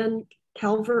Homer and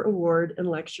Calver Award and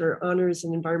Lecture honors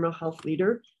an environmental health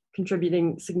leader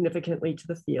contributing significantly to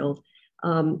the field.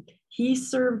 He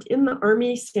served in the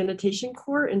Army Sanitation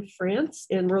Corps in France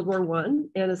in World War I,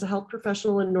 and as a health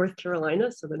professional in North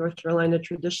Carolina, so the North Carolina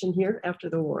tradition here after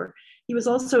the war. He was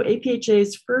also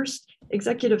APHA's first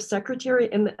executive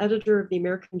secretary and the editor of the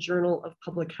American Journal of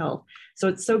Public Health. So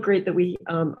it's so great that we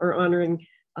are honoring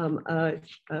a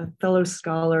fellow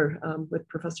scholar with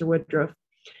Professor Woodruff.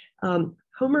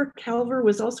 Homer Calver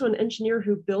was also an engineer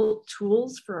who built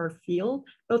tools for our field,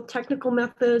 both technical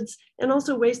methods and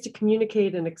also ways to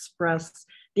communicate and express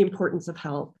the importance of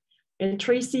health. And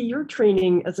Tracey, your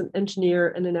training as an engineer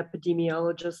and an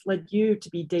epidemiologist led you to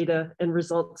be data and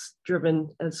results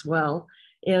driven as well.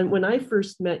 And when I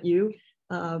first met you,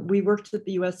 we worked at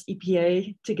the US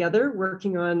EPA together,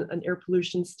 working on an air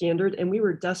pollution standard, and we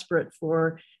were desperate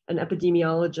for an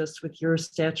epidemiologist with your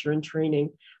stature and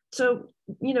training. So,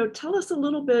 you know, tell us a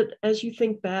little bit as you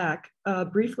think back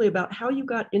briefly about how you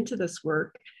got into this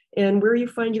work and where you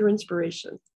find your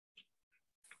inspiration.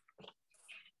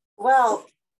 Well,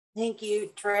 thank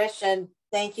you, Trish, and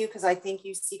thank you, because I think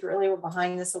you secretly were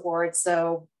behind this award.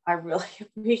 So I really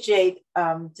appreciate,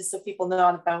 just so people know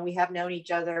on the phone, we have known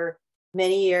each other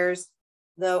many years,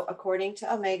 though according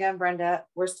to Omega and Brenda,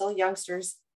 we're still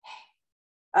youngsters.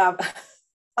 But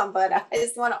I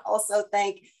just want to also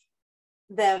thank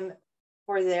them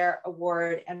for their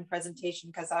award and presentation,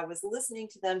 because I was listening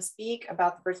to them speak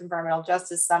about the first Environmental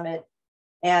Justice Summit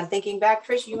and thinking back,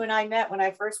 Trish, you and I met when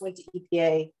I first went to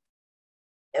EPA.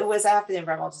 It was after the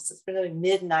Environmental Justice, it's been in the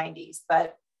mid-90s,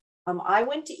 but I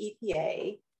went to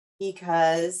EPA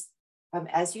because,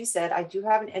 as you said, I do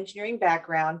have an engineering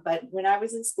background, but when I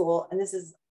was in school, and this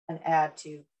is an ad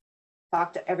to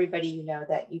talk to everybody you know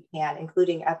that you can,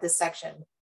 including at this section,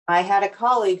 I had a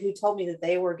colleague who told me that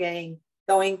they were getting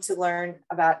going to learn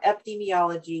about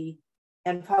epidemiology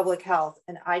and public health.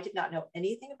 And I did not know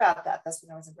anything about that. That's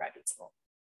when I was in graduate school.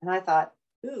 And I thought,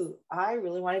 ooh, I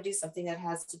really want to do something that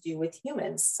has to do with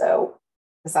humans. So,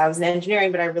 because I was in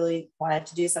engineering, but I really wanted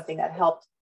to do something that helped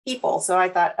people. So I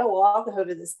thought, oh, well, I'll go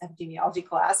to this epidemiology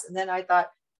class. And then I thought,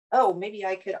 oh, maybe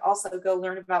I could also go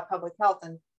learn about public health.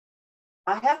 And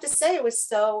I have to say it was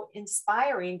so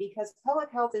inspiring because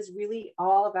public health is really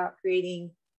all about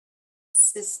creating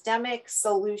systemic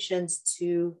solutions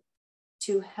to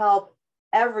help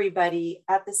everybody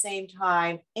at the same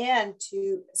time, and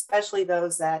to especially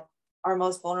those that are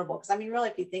most vulnerable. Because I mean, really,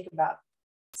 if you think about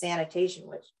sanitation,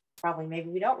 which probably maybe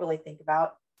we don't really think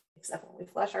about, except when we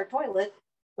flush our toilet,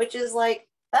 which is like,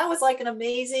 that was like an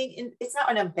amazing, it's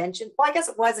not an invention. Well, I guess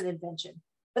it was an invention,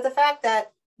 but the fact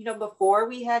that, you know, before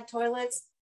we had toilets,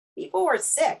 people were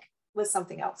sick with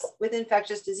something else, with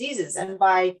infectious diseases. And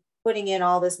by putting in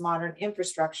all this modern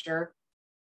infrastructure,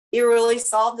 it really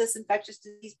solved this infectious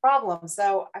disease problem.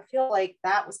 So I feel like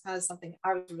that was kind of something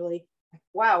I was really like,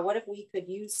 wow, what if we could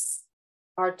use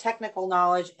our technical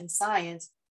knowledge and science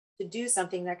to do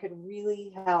something that could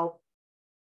really help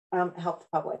the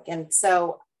public. And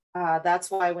so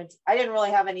that's why I didn't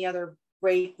really have any other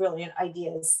great, brilliant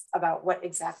ideas about what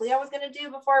exactly I was going to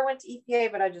do before I went to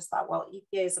EPA, but I just thought, well,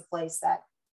 EPA is a place that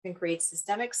can create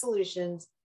systemic solutions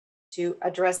to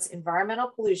address environmental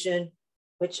pollution,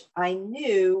 which I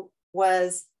knew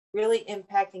was really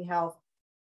impacting health.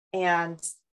 And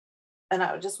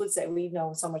I just would say we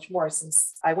know so much more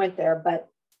since I went there. But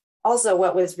also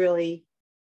what was really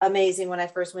amazing when I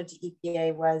first went to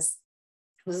EPA was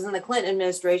in the Clinton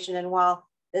administration. And while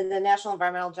the National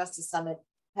Environmental Justice Summit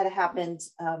had happened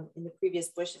in the previous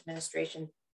Bush administration,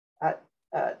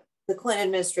 the Clinton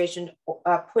administration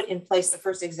put in place the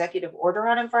first executive order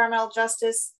on environmental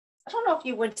justice. I don't know if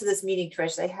you went to this meeting,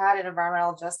 Trish. They had an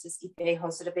environmental justice, EPA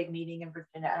hosted a big meeting in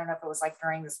Virginia. I don't know if it was like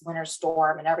during this winter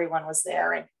storm and everyone was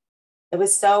there. And it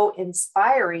was so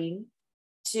inspiring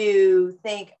to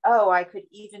think, oh, I could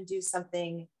even do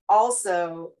something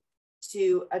also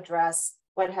to address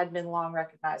what had been long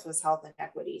recognized was health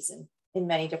inequities and in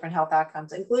many different health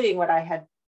outcomes, including what I had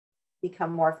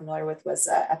become more familiar with was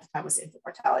at the time was infant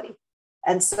mortality.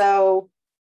 And so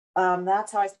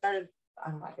that's how I started.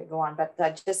 I'm not going to go on, but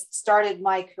I just started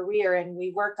my career and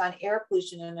we worked on air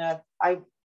pollution, and I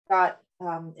got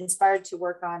inspired to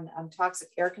work on toxic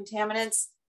air contaminants.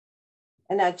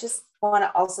 And I just want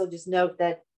to also just note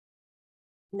that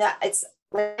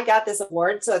I got this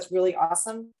award, so it's really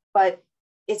awesome, but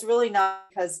it's really not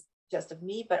because just of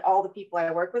me, but all the people I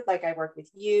work with. Like I work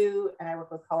with you, and I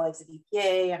work with colleagues at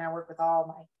EPA, and I work with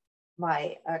all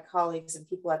my colleagues and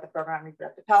people at the Program on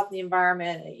Reproductive Health and the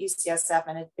Environment at UCSF.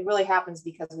 And it really happens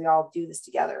because we all do this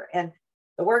together. And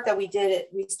the work that we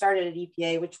started at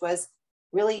EPA, which was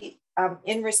really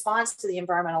in response to the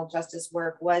environmental justice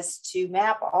work, was to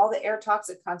map all the air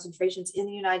toxic concentrations in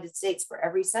the United States for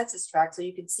every census tract. So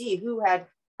you could see who had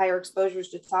higher exposures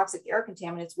to toxic air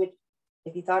contaminants, which,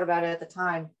 if you thought about it at the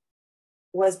time,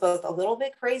 was both a little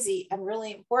bit crazy and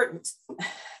really important.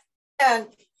 and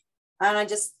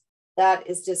that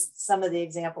is just some of the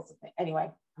examples of it.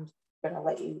 Anyway, I'm going to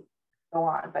let you go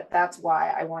on, but that's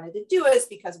why I wanted to do it, is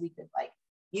because we could like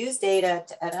use data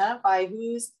to identify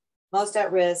who's most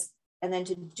at risk, and then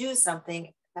to do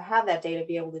something, to have that data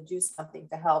be able to do something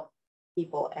to help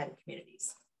people and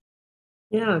communities.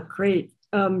 Yeah, great.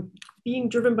 Being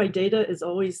driven by data is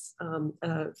always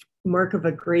a mark of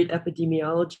a great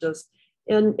epidemiologist.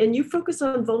 And you focus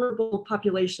on vulnerable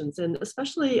populations, and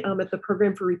especially at the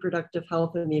Program for Reproductive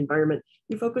Health and the Environment,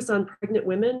 you focus on pregnant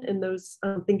women and those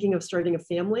thinking of starting a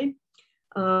family,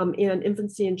 and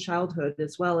infancy and childhood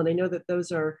as well. And I know that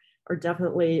those are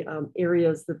definitely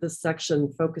areas that this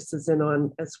section focuses in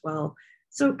on as well.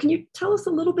 So can you tell us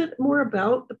a little bit more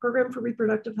about the Program for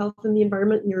Reproductive Health and the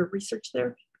Environment and your research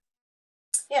there?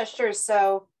 Yeah, sure.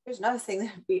 So there's another thing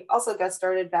that we also got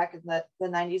started back in the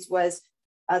 90s was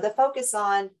the focus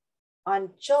on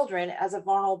children as a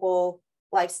vulnerable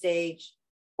life stage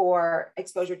for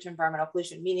exposure to environmental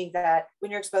pollution, meaning that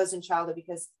when you're exposed in childhood,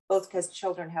 because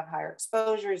children have higher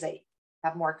exposures, they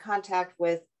have more contact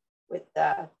with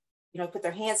put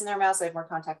their hands in their mouths, they have more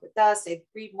contact with dust, they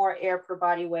breathe more air per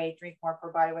body weight, drink more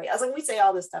per body weight. I was like, we say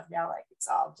all this stuff now, like it's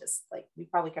all just like, we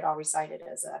probably could all recite it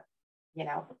as a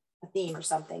theme or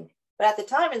something. But at the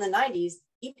time in the 90s,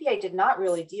 EPA did not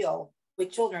really deal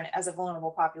with children as a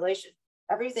vulnerable population.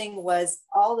 Everything was,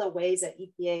 all the ways that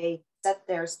EPA set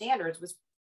their standards was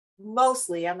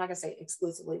mostly, I'm not gonna say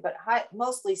exclusively, but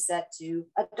mostly set to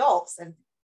adults.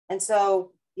 And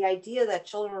so the idea that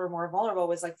children were more vulnerable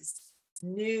was like this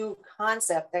new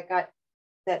concept that got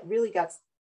that really got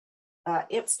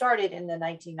it started in the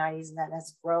 1990s and then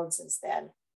has grown since then.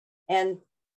 And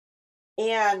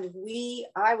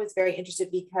I was very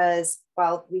interested because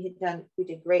while we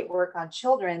did great work on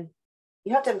children,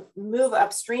 you have to move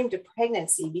upstream to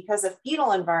pregnancy because the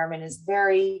fetal environment is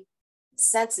very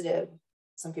sensitive.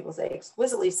 Some people say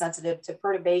exquisitely sensitive to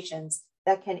perturbations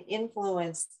that can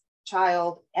influence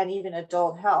child and even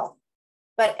adult health.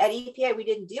 But at EPA, we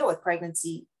didn't deal with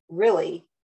pregnancy really.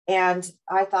 And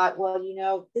I thought, well, you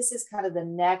know, this is kind of the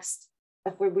next,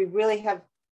 if we really have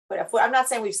put a foot, I'm not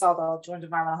saying we've solved all children's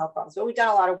environmental health problems, but we've done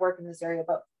a lot of work in this area.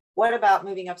 But what about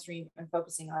moving upstream and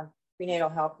focusing on prenatal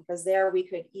health? Because there we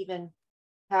could even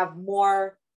have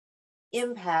more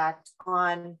impact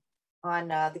on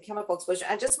the chemical exposure.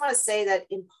 I just want to say that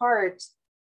in part,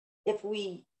 if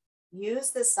we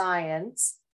use the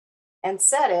science and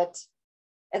set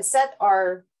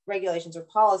our regulations or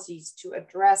policies to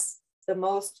address the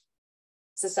most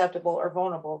susceptible or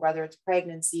vulnerable, whether it's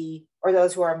pregnancy or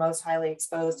those who are most highly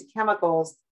exposed to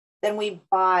chemicals, then we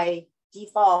by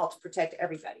default protect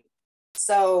everybody.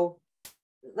 So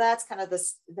that's kind of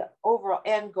the overall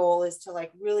end goal, is to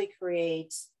like really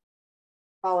create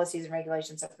policies and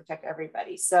regulations that protect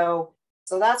everybody. So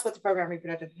that's what the program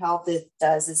Reproductive Health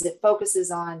does, is it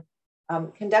focuses on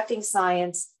conducting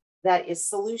science that is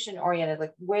solution oriented.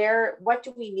 Like what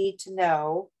do we need to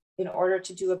know in order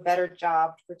to do a better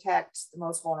job to protect the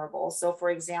most vulnerable? So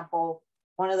for example,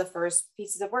 one of the first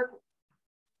pieces of work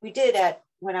we did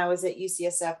when I was at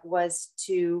UCSF was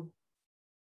to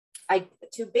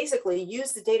basically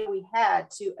use the data we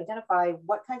had to identify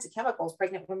what kinds of chemicals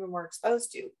pregnant women were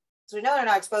exposed to. So we know they're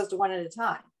not exposed to one at a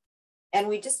time. And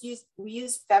we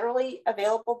used federally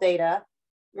available data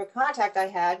through a contact I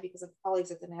had because of colleagues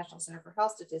at the National Center for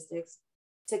Health Statistics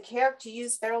to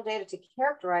use federal data to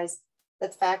characterize the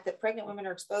fact that pregnant women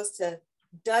are exposed to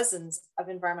dozens of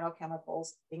environmental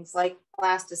chemicals, things like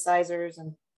plasticizers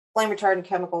and flame retardant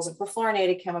chemicals and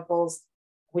perfluorinated chemicals,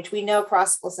 which we know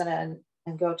cross placenta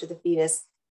and go to the fetus,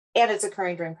 and it's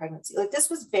occurring during pregnancy. Like, this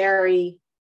was very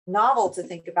novel to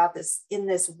think about this in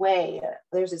this way.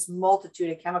 There's this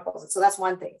multitude of chemicals. And so that's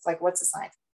one thing. It's like, what's the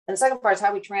science? And the second part is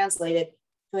how we translate it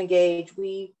to engage.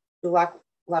 We do a lot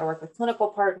of work with clinical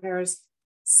partners.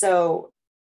 So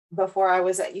before I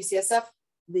was at UCSF,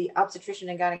 the obstetrician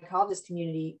and gynecologist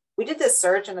community, we did this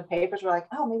search in the papers. We're like,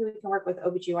 oh, maybe we can work with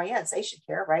OBGYNs. They should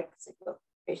care, right? Because they go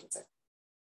patients in.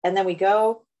 And then we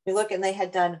look, and they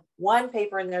had done one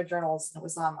paper in their journals, and it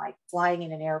was on like flying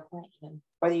in an airplane and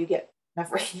whether you get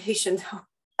enough radiation to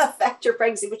affect your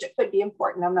pregnancy, which it could be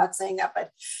important. I'm not saying that,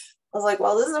 but I was like,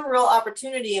 well, this is a real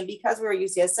opportunity. And because we were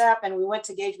UCSF and we went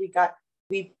to Gage,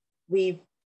 we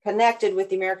connected with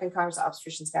the American Congress of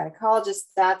Obstetricians and Gynecologists.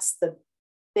 That's the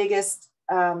biggest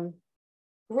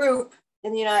group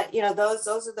in the United, those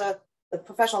are the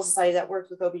professional society that works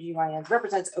with OBGYNs,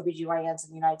 represents OBGYNs in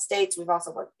the United States. We've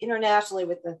also worked internationally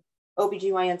with the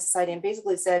OBGYN Society and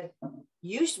basically said,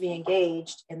 you should be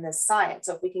engaged in this science.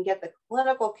 So if we can get the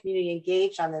clinical community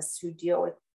engaged on this, who deal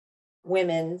with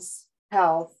women's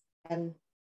health and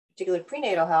particularly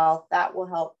prenatal health, that will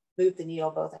help move the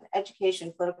needle both in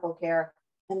education, clinical care,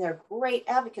 and they're great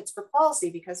advocates for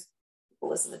policy because people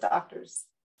listen to doctors.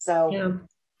 So, yeah.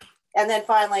 And then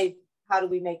finally, how do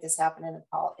we make this happen in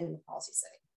the policy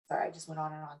setting? Sorry, I just went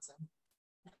on and on. So.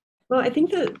 Well, I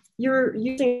think that you're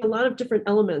using a lot of different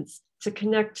elements to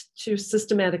connect to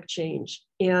systematic change.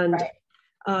 And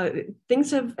right.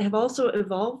 Things have also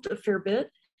evolved a fair bit.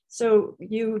 So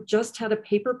you just had a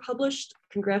paper published,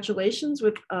 congratulations,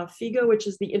 with FIGO, which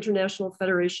is the International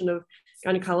Federation of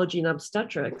Gynecology and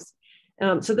Obstetrics.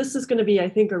 So this is going to be, I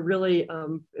think, a really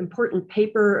important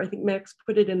paper. I think Max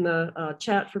put it in the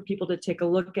chat for people to take a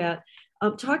look at,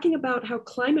 talking about how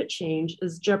climate change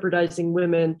is jeopardizing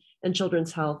women and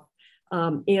children's health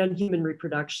and human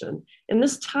reproduction. And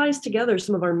this ties together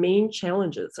some of our main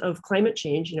challenges of climate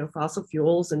change, fossil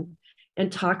fuels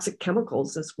and toxic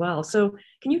chemicals as well. So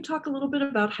can you talk a little bit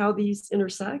about how these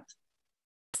intersect?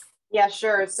 Yeah,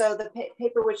 sure. So the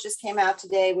paper which just came out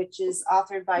today, which is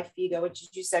authored by FIGO, which, as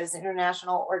you said, is an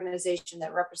international organization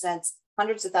that represents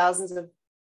hundreds of thousands of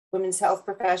women's health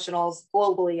professionals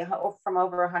globally from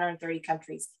over 130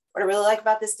 countries. What I really like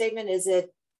about this statement is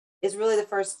it is really the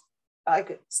first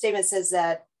statement says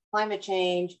that climate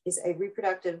change is a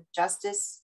reproductive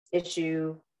justice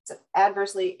issue. It's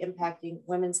adversely impacting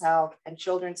women's health and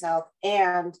children's health,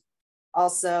 and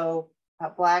also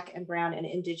Black and Brown and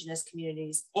Indigenous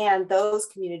communities. And those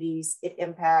communities it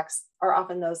impacts are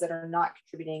often those that are not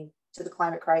contributing to the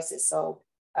climate crisis. So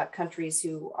countries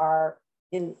who are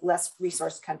in less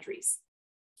resourced countries.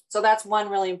 So that's one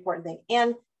really important thing.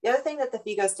 And The other thing that the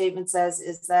FIGO statement says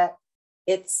is that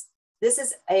this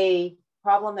is a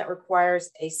problem that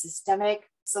requires a systemic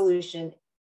solution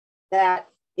that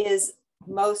is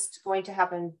most going to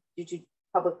happen due to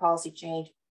public policy change,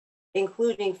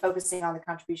 including focusing on the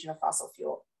contribution of fossil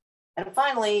fuel. And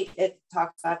finally, it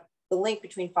talks about the link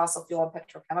between fossil fuel and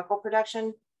petrochemical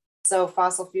production. So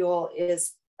fossil fuel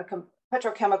is,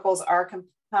 petrochemicals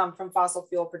come from fossil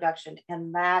fuel production,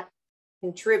 and that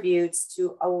contributes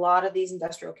to a lot of these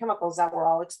industrial chemicals that we're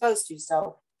all exposed to.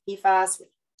 So PFAS, which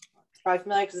is probably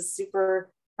familiar because it's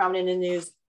super prominent in the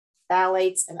news,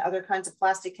 phthalates and other kinds of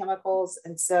plastic chemicals.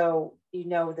 And so you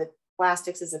know that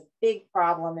plastics is a big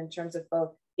problem in terms of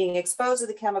both being exposed to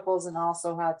the chemicals and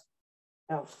also how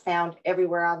it's found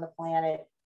everywhere on the planet,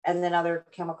 and then other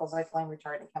chemicals like flame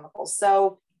retardant chemicals.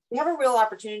 So we have a real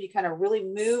opportunity to kind of really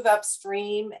move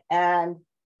upstream and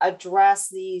address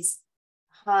these,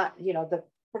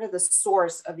 the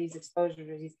source of these exposures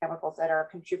to these chemicals that are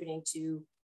contributing to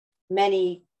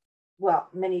many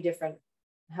different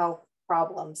health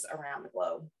problems around the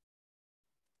globe.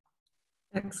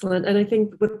 Excellent. And I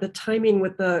think with the timing,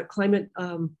 with the climate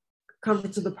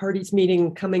Conference of the Parties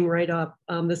meeting coming right up,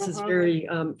 this is very,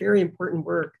 very important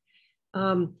work.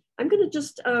 I'm going to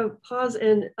just pause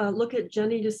and look at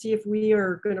Jenny to see if we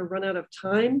are going to run out of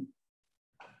time.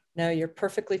 No, you're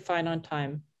perfectly fine on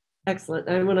time. Excellent.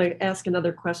 I want to ask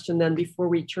another question then before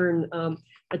we turn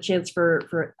a chance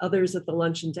for others at the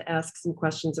luncheon to ask some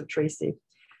questions of Tracey.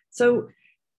 So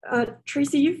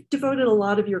Tracey, you've devoted a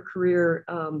lot of your career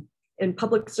in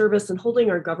public service and holding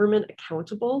our government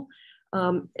accountable,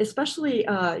 especially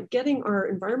getting our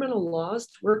environmental laws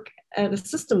to work at a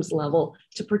systems level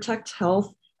to protect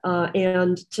health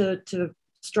and to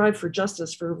strive for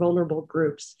justice for vulnerable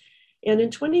groups. And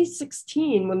in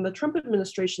 2016, when the Trump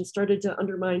administration started to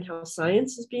undermine how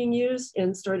science is being used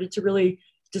and started to really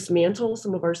dismantle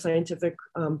some of our scientific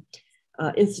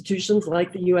institutions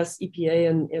like the US EPA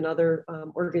and other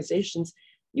organizations,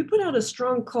 you put out a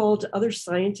strong call to other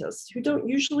scientists who don't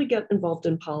usually get involved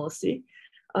in policy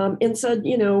and said,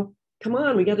 come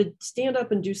on, we got to stand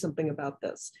up and do something about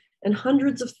this. And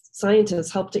hundreds of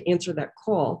scientists helped to answer that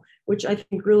call, which I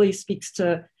think really speaks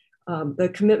to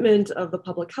the commitment of the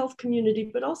public health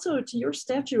community, but also to your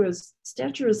stature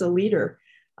as a leader.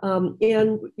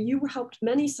 And you helped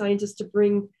many scientists to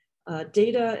bring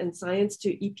data and science to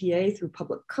EPA through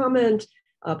public comment,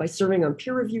 by serving on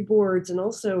peer review boards, and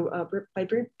also by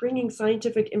bringing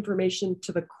scientific information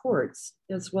to the courts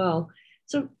as well.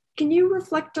 So can you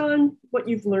reflect on what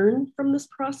you've learned from this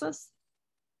process?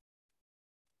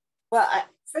 Well,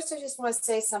 first I just want to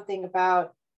say something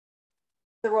about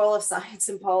the role of science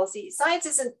in policy. Science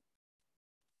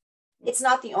it's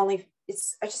not the only,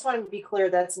 I just want to be clear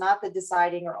that it's not the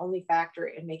deciding or only factor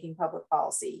in making public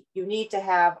policy. You need to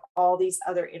have all these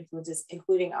other influences,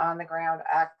 including on the ground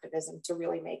activism, to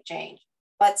really make change.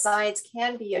 But science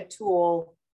can be a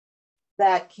tool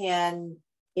that can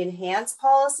enhance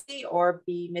policy or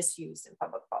be misused in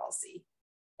public policy.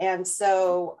 And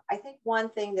so I think one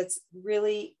thing that's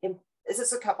really, this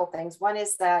is a couple things. One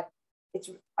is that it's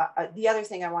the other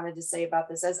thing I wanted to say about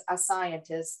this as a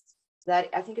scientist, that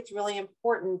I think it's really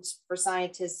important for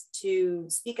scientists to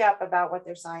speak up about what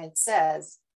their science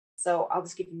says. So I'll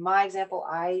just give you my example.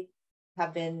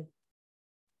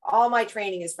 All my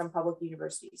training is from public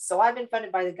universities. So I've been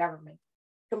funded by the government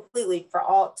completely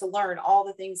to learn all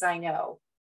the things I know.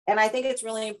 And I think it's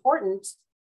really important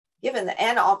given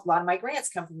and a lot of my grants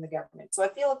come from the government. So I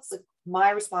feel it's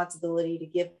my responsibility to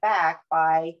give back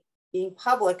by being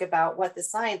public about what the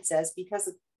science says, because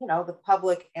the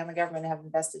public and the government have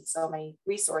invested so many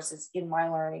resources in my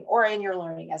learning or in your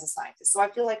learning as a scientist. So I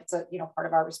feel like it's a part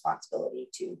of our responsibility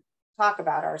to talk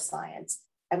about our science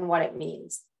and what it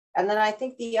means. And then I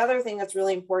think the other thing that's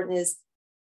really important is,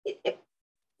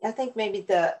 I think maybe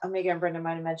Omega and Brenda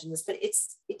might have mentioned this, but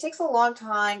it takes a long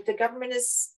time. The government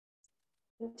is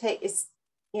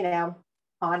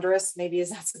ponderous, maybe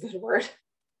that's a good word.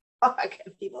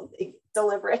 People think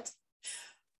deliberate,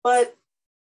 but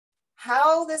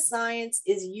how the science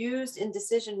is used in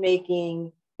decision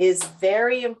making is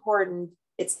very important.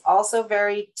 It's also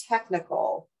very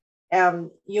technical.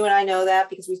 You and I know that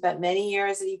because we spent many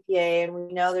years at EPA, and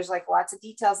we know there's lots of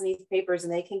details in these papers,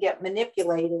 and they can get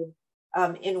manipulated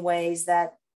in ways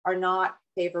that are not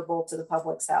favorable to the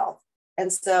public's health.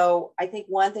 And so I think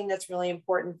one thing that's really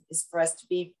important is for us to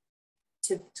be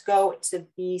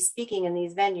speaking in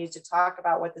these venues to talk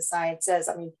about what the science says.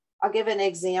 I mean, I'll give an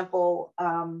example.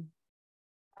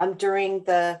 During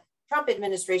the Trump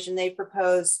administration, they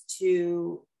proposed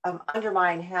to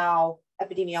undermine how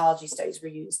epidemiology studies were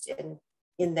used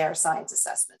in their science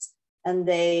assessments. and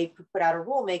they put out a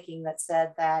rulemaking that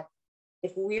said that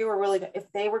if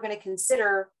they were going to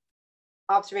consider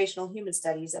observational human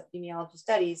studies, epidemiology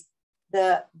studies,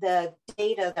 the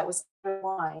data that was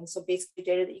online, so basically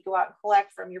data that you go out and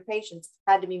collect from your patients,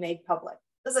 had to be made public.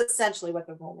 This is essentially what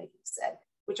the rulemaking said,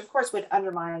 which of course would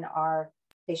undermine our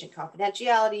patient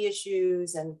confidentiality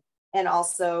issues and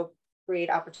also create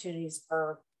opportunities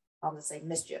for, I'll just say,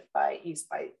 mischief by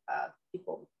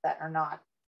people that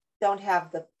don't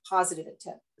have the positive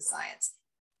intent of the science.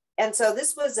 And so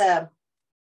this was a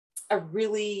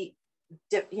really,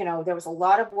 there was a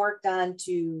lot of work done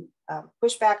to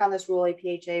push back on this rule.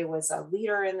 APHA was a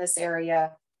leader in this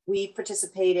area. We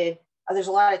participated. There's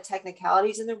a lot of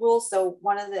technicalities in the rule. So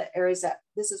one of the areas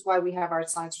this is why we have our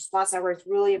science response network. It's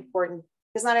really important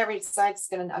because not every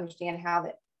scientist is going to understand how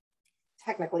that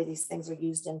technically these things are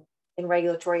used in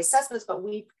regulatory assessments, but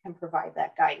we can provide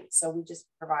that guidance. So we just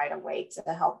provide a way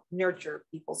to help nurture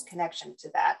people's connection to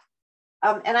that.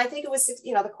 And I think it was,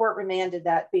 the court remanded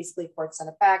that, basically court sent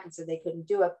it back and said they couldn't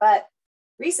do it. But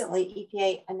recently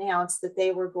EPA announced that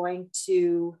they were going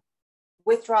to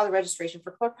withdraw the registration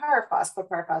for chlorpyrifos.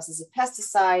 Chlorpyrifos is a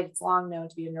pesticide. It's long known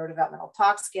to be a neurodevelopmental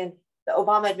toxin. The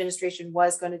Obama administration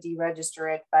was going to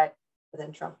deregister it, but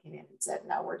then Trump came in and said,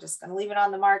 no, we're just going to leave it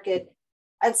on the market.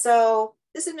 And so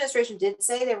this administration did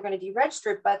say they were going to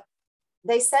deregister it, but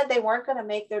they said they weren't going to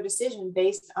make their decision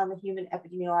based on the human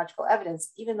epidemiological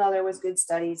evidence, even though there was good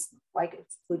studies, like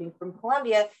including from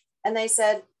Columbia. And they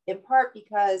said in part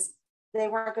because they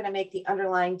weren't going to make the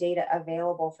underlying data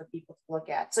available for people to look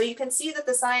at. So you can see that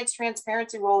the science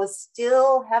transparency rule is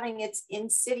still having its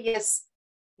insidious,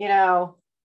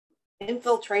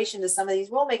 infiltration to some of these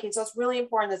rulemaking. So it's really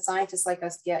important that scientists like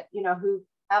us who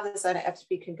have this kind of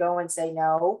expertise can go and say,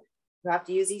 no, you have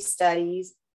to use these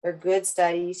studies. They're good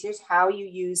studies. Here's how you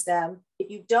use them.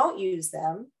 If you don't use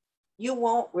them, you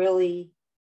won't really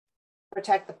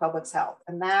protect the public's health.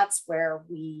 And that's where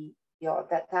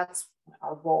that's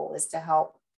our role, is to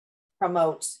help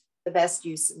promote the best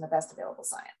use and the best available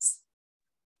science.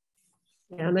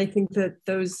 Yeah, and I think that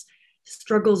those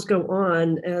struggles go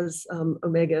on, as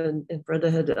Omega and Brenda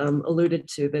had alluded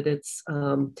to, that it's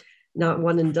not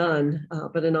one and done,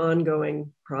 but an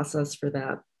ongoing process for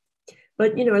that.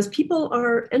 But, as people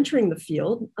are entering the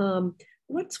field,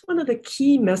 what's one of the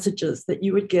key messages that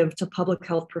you would give to public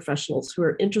health professionals who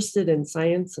are interested in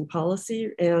science and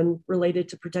policy and related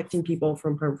to protecting people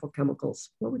from harmful chemicals?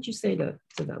 What would you say to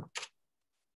them?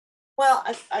 Well,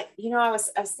 I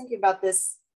was thinking about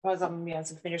this. I was on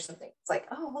to finish something. It's like,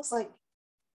 oh, it looks like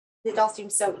it all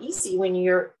seems so easy when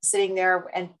you're sitting there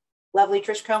and lovely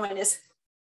Trish Koman is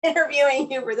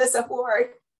interviewing you for this award.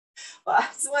 Well, I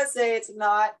just want to say it's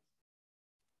not.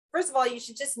 First of all, you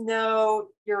should just know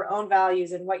your own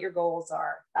values and what your goals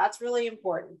are. That's really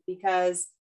important because,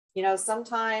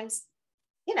 sometimes,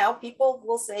 people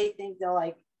will say things,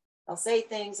 they'll say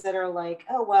things that are like,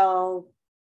 oh, well,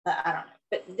 I don't know,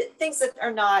 but things that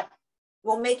are not,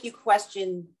 will make you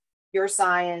question your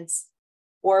science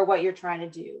or what you're trying to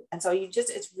do. And so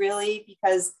it's really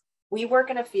because we work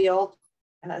in a field,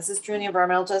 and this is true in the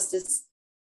environmental justice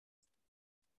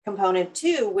component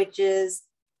too, which is,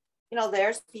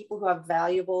 there's people who have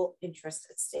valuable interests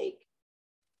at stake,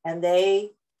 and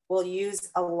they will use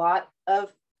a lot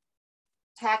of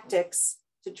tactics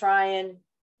to try and,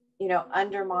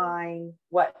 undermine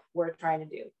what we're trying to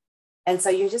do. And so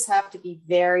you just have to be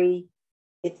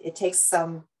it takes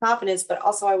some confidence, but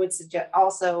also I would suggest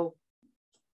and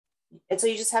so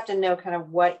you just have to know kind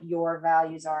of what your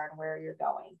values are and where you're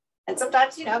going. And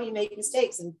sometimes, you make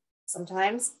mistakes, and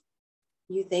sometimes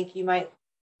you think you might,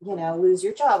 lose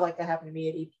your job, like that happened to me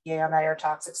at EPA on that air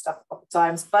toxic stuff a couple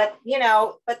times. But,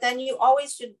 but then you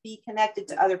always should be connected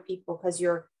to other people, because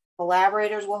your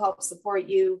collaborators will help support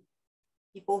you.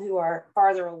 People who are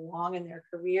farther along in their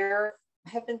career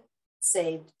have been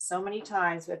saved so many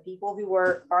times, but people who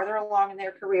were farther along in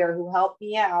their career who helped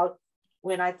me out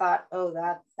when I thought, oh,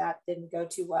 that didn't go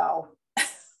too well.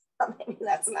 Maybe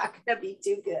that's not going to be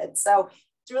too good. So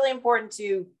it's really important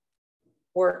to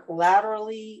work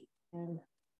laterally and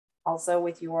also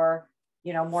with your,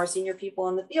 more senior people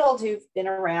in the field who've been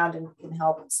around and can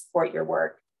help support your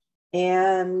work.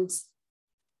 And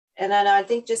then I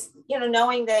think just,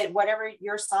 knowing that whatever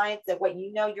your science, that what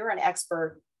you're an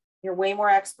expert, you're way more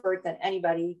expert than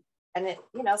anybody. And it,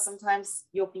 sometimes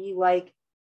you'll be like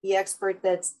the expert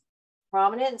that's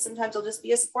prominent, and sometimes you'll just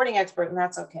be a supporting expert, and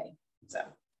that's okay. So.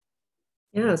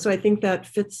 Yeah, so I think that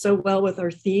fits so well with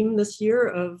our theme this year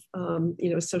of,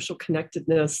 social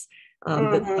connectedness,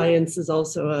 that science is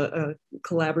also a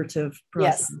collaborative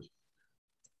process. Yes.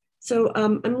 So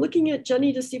I'm looking at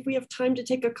Jenny to see if we have time to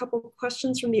take a couple of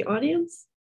questions from the audience.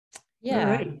 Yeah,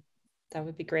 all right. That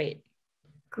would be great.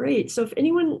 Great. So if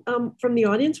anyone from the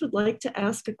audience would like to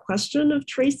ask a question of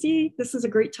Tracey, this is a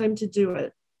great time to do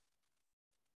it.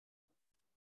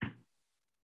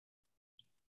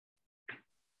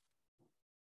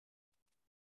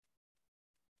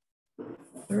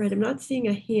 All right, I'm not seeing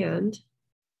a hand.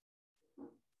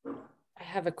 I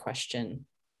have a question.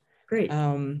 Great.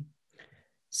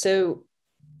 So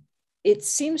it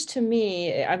seems to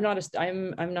me, I'm not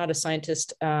a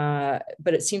scientist, but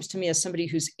it seems to me as somebody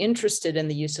who's interested in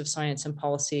the use of science and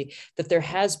policy, that there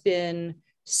has been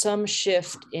some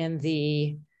shift in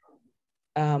the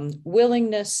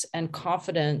willingness and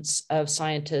confidence of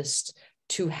scientists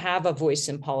to have a voice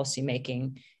in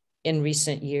policymaking in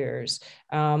recent years.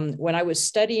 When I was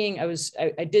studying,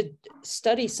 I did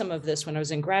study some of this when I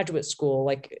was in graduate school,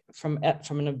 like from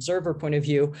an observer point of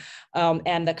view,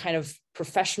 and the kind of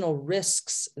professional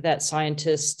risks that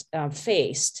scientists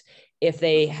faced if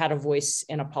they had a voice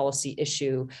in a policy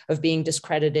issue, of being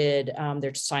discredited,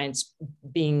 their science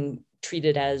being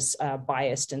treated as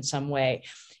biased in some way.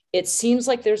 It seems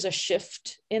like there's a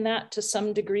shift in that to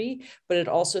some degree, but it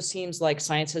also seems like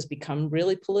science has become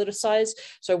really politicized.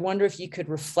 So I wonder if you could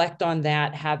reflect on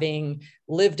that, having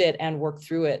lived it and worked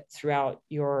through it throughout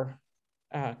your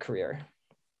career.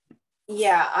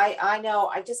 Yeah, I know.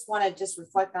 I just want to just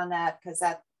reflect on that, because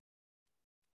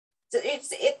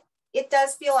it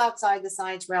does feel outside the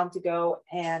science realm to go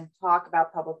and talk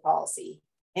about public policy.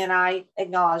 And I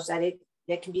acknowledge that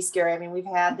it can be scary. I mean, we've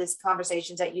had these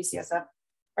conversations at UCSF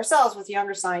ourselves with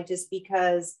younger scientists,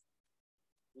 because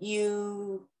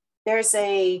there's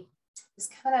this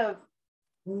kind of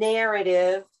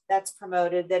narrative that's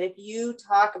promoted that if you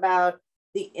talk about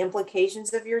the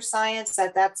implications of your science,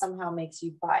 that somehow makes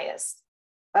you biased.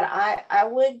 But I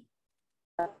would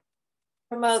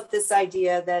promote this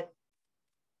idea that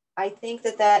I think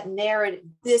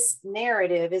this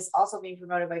narrative is also being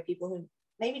promoted by people who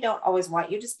maybe don't always want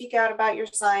you to speak out about your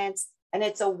science, and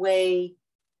it's a way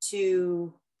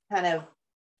to kind of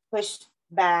push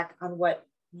back on what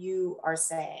you are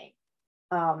saying.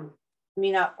 I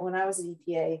mean, when I was at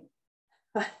EPA,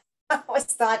 I always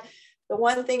thought the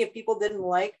one thing if people didn't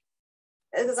like,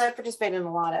 because I participated in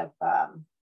a lot of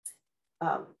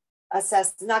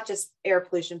not just air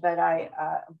pollution, but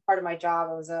part of my job,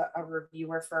 I was a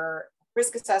reviewer for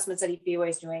risk assessments that EPA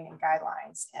was doing and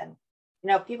guidelines. And,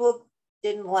 people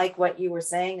didn't like what you were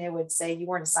saying. They would say you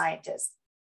weren't a scientist.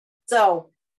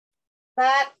 So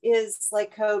that is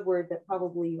like code word that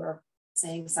probably you are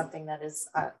saying something that is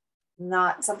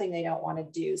not something they don't want to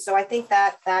do. So I think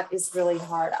that is really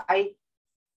hard.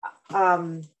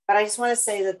 But I just want to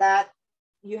say that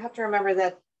you have to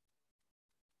remember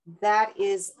that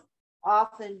is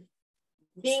often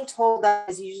being told, that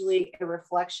is usually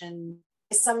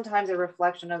sometimes a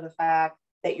reflection of the fact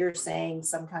that you're saying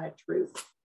some kind of truth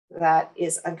that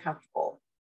is uncomfortable.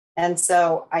 And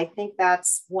so I think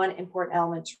that's one important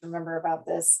element to remember about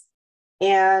this.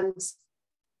 And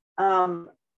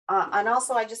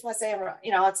also I just want to say,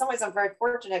 in some ways I'm very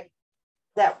fortunate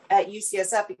that at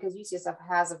UCSF, because UCSF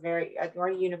has a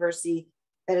university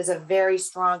that is a very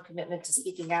strong commitment to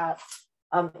speaking out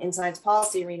in science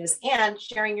policy arenas and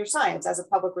sharing your science as a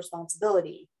public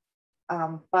responsibility.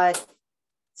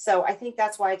 So I think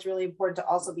that's why it's really important to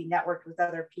also be networked with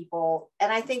other people.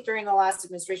 And I think during the last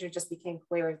administration, it just became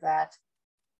clear that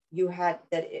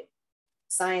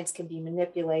science can be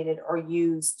manipulated or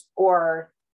used,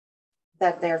 or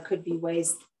that there could be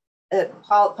ways that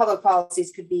public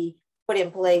policies could be put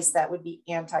in place that would be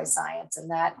anti-science,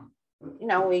 and that,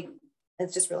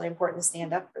 it's just really important to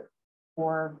stand up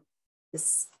for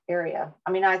this area.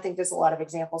 I mean, I think there's a lot of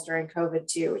examples during COVID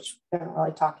too, which we haven't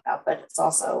really talked about, but it's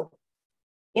also,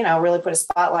 really put a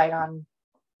spotlight on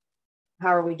how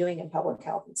are we doing in public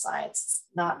health and science.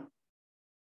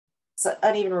 It's an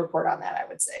uneven report on that, I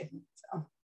would say. So.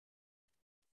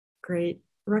 Great.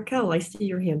 Raquel, I see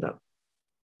your hand up.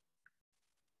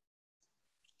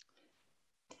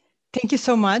 Thank you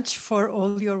so much for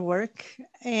all your work.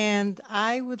 And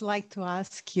I would like to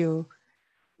ask you,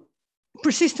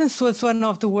 persistence was one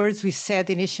of the words we said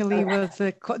initially, was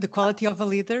the quality of a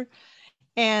leader.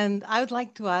 And I would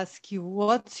like to ask you,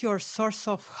 what's your source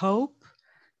of hope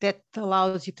that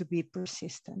allows you to be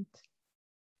persistent?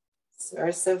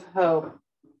 Source of hope.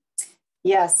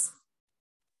 Yes.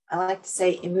 I like to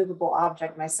say immovable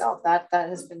object myself. That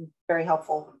has been very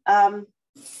helpful. Well,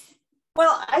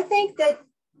 I think that,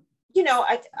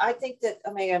 I think that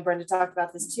Omega and Brenda talked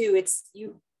about this too. It's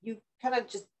you kind of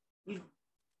just,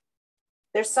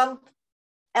 there's some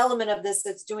element of this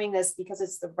that's doing this because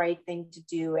it's the right thing to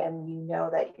do and you know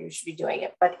that you should be doing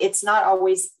it, but it's not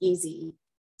always easy.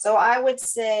 So I would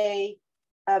say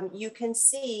you can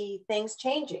see things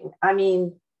changing. I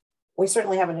mean, we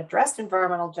certainly haven't addressed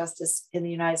environmental justice in the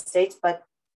United States, but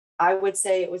I would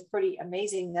say it was pretty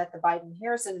amazing that the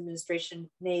Biden-Harrison administration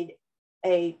made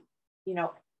a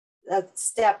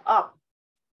step up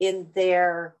in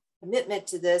their commitment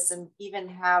to this, and even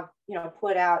have,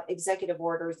 put out executive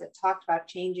orders that talked about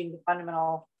changing the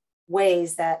fundamental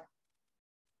ways that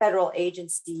federal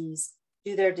agencies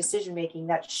do their decision-making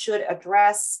that should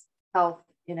address health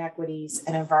inequities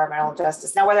and environmental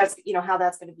justice. Now, whether that's, how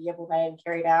that's going to be implemented and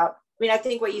carried out, I mean, I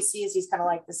think what you see is he's kind of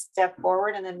like the step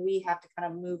forward, and then we have to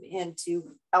kind of move in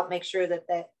to help make sure that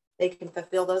they can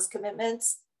fulfill those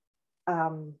commitments.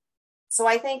 So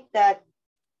I think that,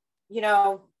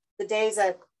 the days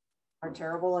that are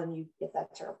terrible and you get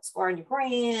that terrible score on your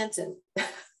grant and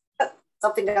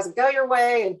something doesn't go your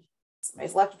way and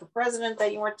somebody's elected for president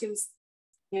that you weren't too,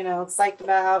 psyched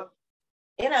about,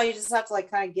 you just have to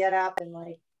kind of get up and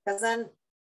because then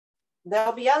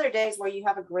there'll be other days where you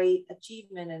have a great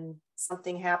achievement and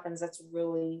something happens that's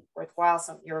really worthwhile.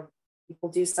 People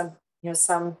do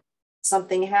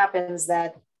something happens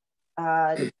that,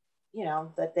 that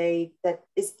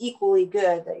is equally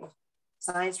good. The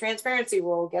science transparency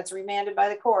rule gets remanded by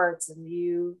the courts,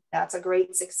 and that's a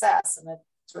great success. And it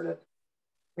sort of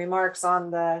remarks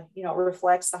on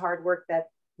reflects the hard work that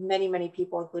many, many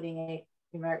people, including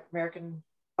the American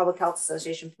Public Health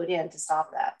Association, put in to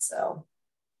stop that. So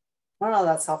I don't know if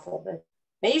that's helpful, but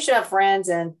maybe you should have friends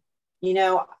and,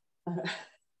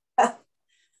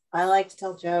 I like to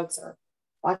tell jokes or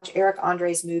watch Eric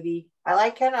Andre's movie.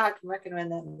 I can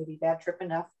recommend that movie, Bad Trip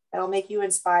Enough. That'll make you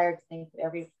inspired to think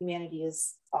that humanity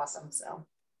is awesome. So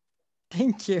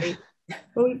thank you.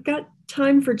 Well, we've got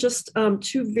time for just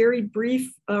two very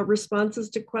brief responses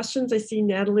to questions. I see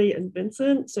Natalie and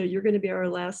Vincent, so you're going to be our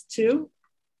last two.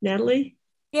 Natalie?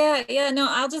 Yeah, no,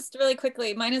 I'll just really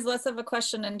quickly, mine is less of a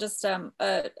question and just a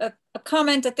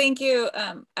comment, a thank you.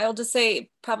 I'll just say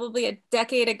probably a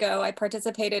decade ago, I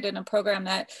participated in a program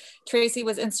that Tracey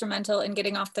was instrumental in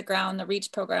getting off the ground, the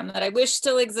REACH program that I wish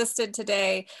still existed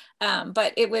today,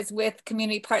 but it was with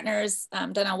community partners,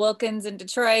 Donnell Wilkins in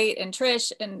Detroit and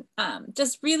Trish, and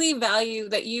just really value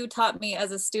that you taught me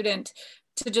as a student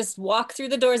to just walk through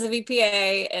the doors of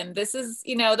EPA, and this is,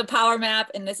 the power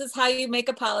map, and this is how you make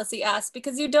a policy ask,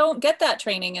 because you don't get that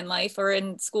training in life or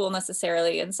in school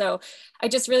necessarily. And so I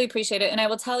just really appreciate it. And I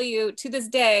will tell you, to this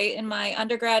day, in my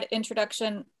undergrad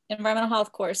introduction environmental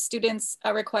health course, students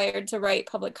are required to write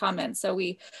public comments. So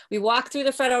we walk through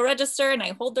the Federal Register and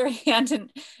I hold their hand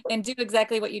and do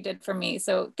exactly what you did for me.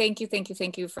 So thank you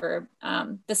for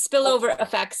the spillover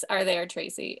effects are there,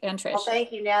 Tracey and Trish. Well,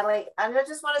 thank you, Natalie. And I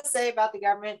just want to say about the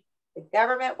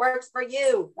government works for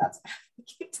you. That's what I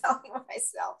keep telling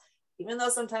myself, even though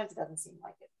sometimes it doesn't seem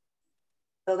like it.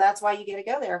 So that's why you get to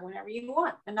go there whenever you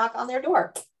want and knock on their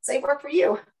door. Say work for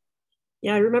you.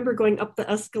 Yeah, I remember going up the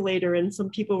escalator and some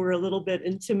people were a little bit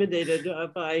intimidated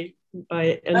by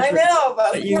entry. I know,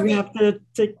 but you have to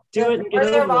do it and get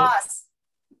their over boss.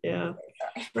 it. Yeah,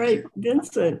 right.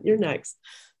 Vincent, you're next.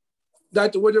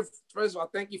 Dr. Woodruff, first of all,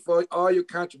 thank you for all your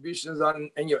contributions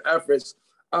and your efforts.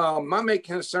 My main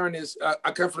concern is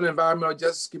I come from the environmental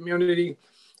justice community,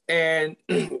 and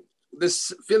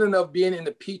this feeling of being in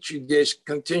the petri dish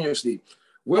continuously.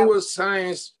 When will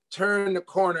science turn the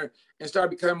corner and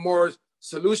start becoming more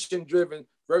solution driven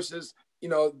versus,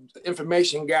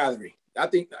 information gathering? I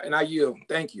think, and I yield.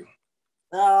 Thank you.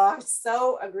 Oh, I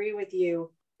so agree with you.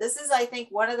 This is, I think,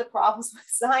 one of the problems with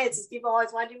science is people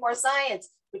always want to do more science,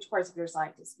 which of course, if you're a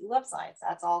scientist, you love science,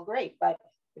 that's all great. But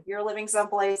if you're living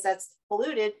someplace that's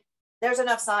polluted, there's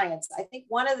enough science. I think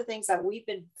one of the things that we've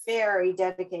been very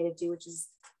dedicated to, which is,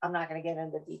 I'm not going to get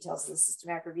into the details of the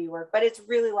systematic review work, but it's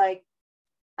really like,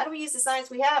 how do we use the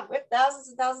science we have? We have thousands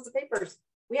and thousands of papers.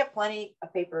 We have plenty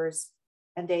of papers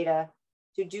and data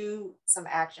to do some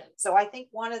action. So I think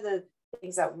one of the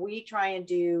things that we try and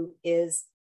do is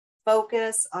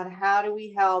focus on how do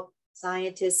we help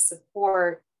scientists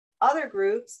support other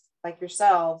groups like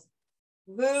yourselves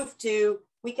move to,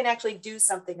 we can actually do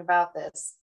something about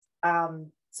this.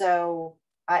 So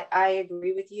I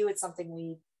agree with you. It's something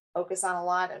we focus on a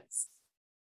lot. It's,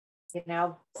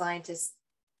 scientists,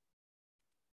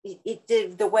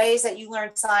 the ways that you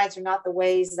learn science are not the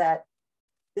ways that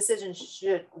decisions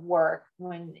should work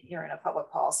when you're in a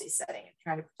public policy setting and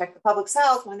trying to protect the public's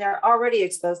health when they're already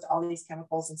exposed to all these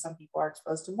chemicals and some people are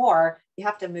exposed to more. You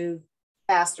have to move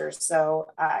faster. So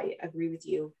I agree with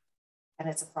you, and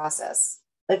it's a process.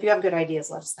 But if you have good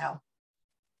ideas, let us know.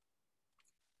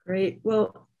 Great.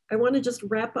 Well, I want to just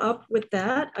wrap up with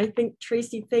that. I think,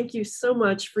 Tracey, thank you so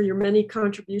much for your many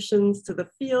contributions to the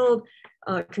field.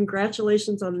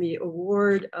 Congratulations on the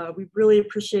award. We really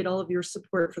appreciate all of your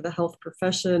support for the health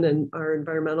profession and our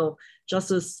environmental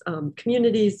justice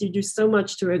communities. You do so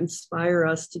much to inspire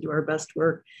us to do our best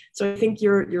work. So I think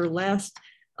your last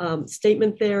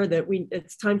statement there that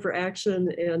it's time for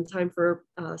action and time for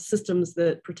systems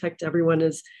that protect everyone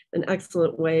is an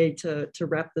excellent way to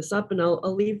wrap this up. And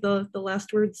I'll leave the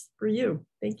last words for you.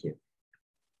 Thank you.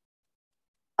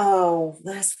 Oh,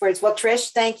 last words. Well,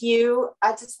 Trish, thank you.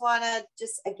 I just want to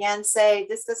again say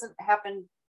this doesn't happen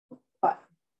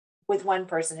with one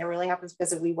person. It really happens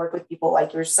because we work with people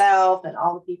like yourself and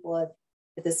all the people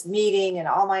at this meeting and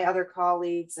all my other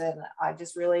colleagues. And I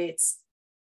just really, it's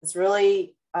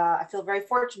really, I feel very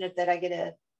fortunate that I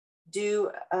get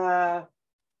to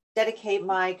dedicate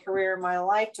my career, my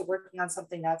life to working on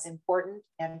something that's important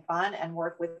and fun and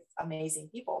work with amazing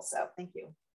people. So thank you.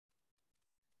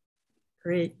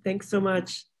 Great, thanks so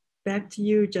much. Back to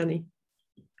you, Jenny.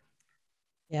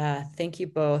 Yeah, thank you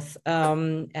both.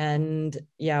 And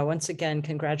yeah, once again,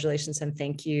 congratulations and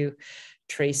thank you,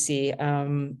 Tracey.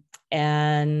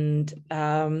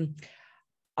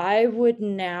 I would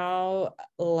now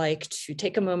like to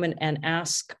take a moment and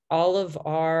ask all of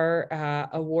our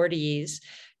awardees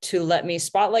to let me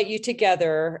spotlight you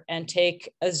together and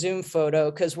take a Zoom photo,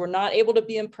 because we're not able to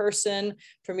be in person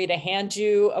for me to hand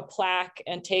you a plaque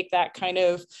and take that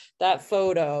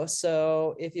photo.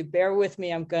 So if you bear with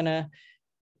me, I'm gonna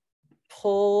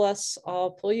pull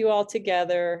you all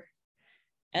together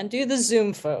and do the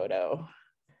Zoom photo.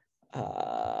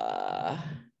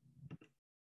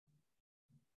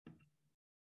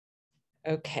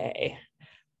 Okay.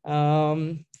 All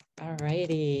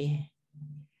righty.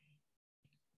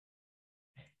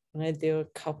 I'm gonna do a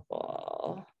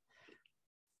couple.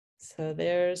 So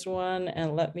there's one,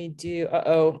 and let me do,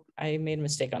 I made a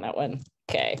mistake on that one.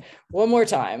 Okay, one more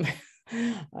time.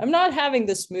 I'm not having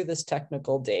the smoothest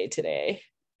technical day today.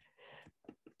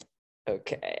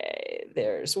 Okay,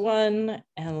 there's one,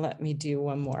 and let me do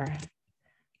one more.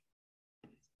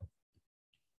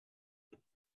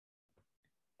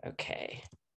 Okay,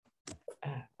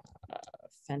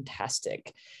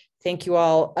 fantastic. Thank you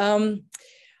all.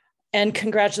 And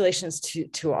congratulations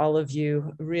to all of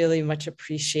you, really much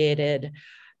appreciated.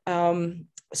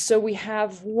 So we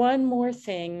have one more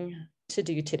thing to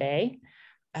do today,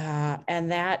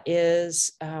 and that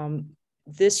is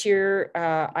this year,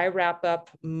 I wrap up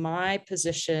my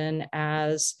position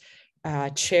as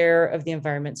chair of the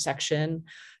Environment Section.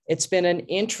 It's been an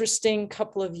interesting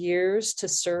couple of years to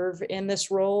serve in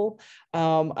this role.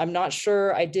 I'm not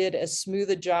sure I did as smooth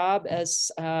a job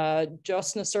as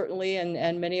Jyotsna certainly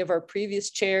and many of our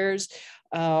previous chairs.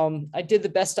 I did the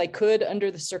best I could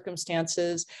under the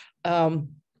circumstances.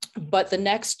 But the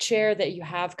next chair that you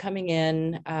have coming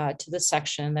in to the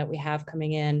section that we have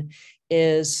coming in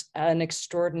is an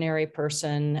extraordinary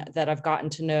person that I've gotten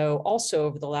to know also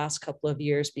over the last couple of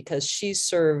years, because she's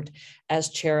served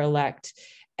as chair-elect.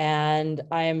 And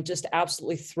I am just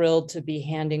absolutely thrilled to be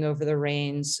handing over the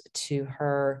reins to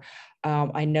her.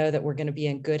 I know that we're going to be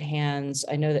in good hands.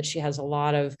 I know that she has a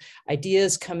lot of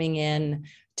ideas coming in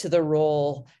to the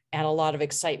role and a lot of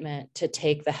excitement to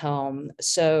take the helm.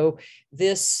 So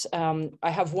this, I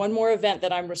have one more event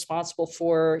that I'm responsible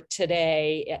for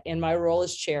today in my role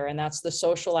as chair, and that's the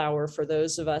social hour for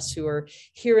those of us who are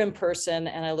here in person.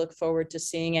 And I look forward to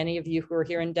seeing any of you who are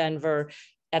here in Denver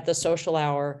at the social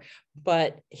hour.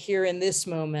 But here in this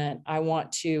moment, I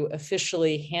want to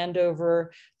officially hand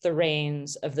over the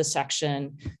reins of the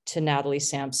section to Natalie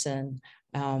Sampson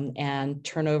and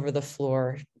turn over the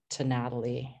floor to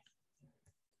Natalie.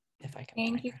 If I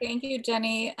can. Thank you,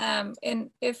 Jenny. And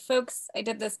if folks, I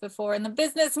did this before in the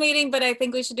business meeting, but I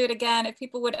think we should do it again. If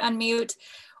people would unmute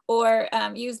or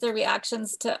use their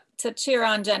reactions to cheer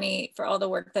on Jenny for all the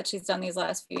work that she's done these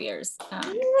last few years.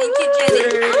 Thank you,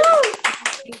 Jenny.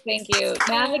 Thank you.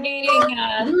 Navigating.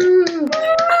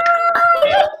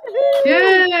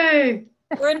 Yay!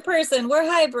 We're in person. We're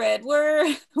hybrid.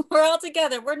 We're all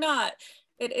together. We're not.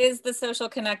 It is the social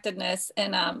connectedness,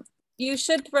 and you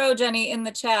should throw, Jenny, in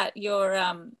the chat your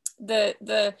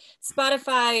the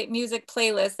Spotify music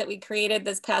playlist that we created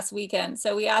this past weekend.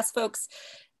 So we asked folks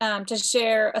to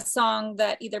share a song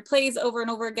that either plays over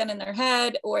and over again in their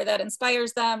head, or that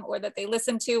inspires them, or that they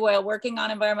listen to while working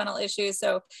on environmental issues.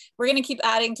 So we're going to keep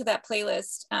adding to that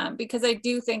playlist because I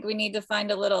do think we need to find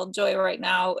a little joy right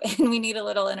now, and we need a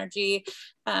little energy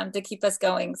to keep us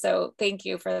going. So thank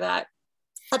you for that.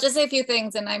 I'll just say a few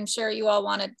things, and I'm sure you all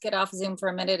want to get off Zoom for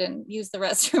a minute and use the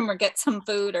restroom or get some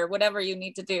food or whatever you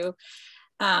need to do.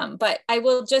 But I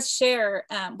will just share,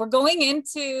 we're going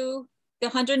into the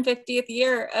 150th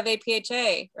year of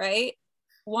APHA, right?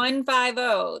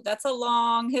 150, that's a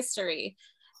long history.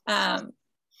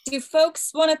 Do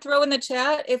folks want to throw in the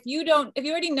chat? If you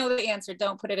already know the answer,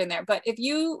 don't put it in there. But if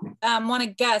you want to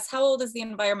guess, how old is the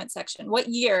environment section? What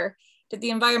year did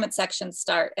the environment section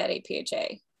start at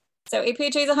APHA? So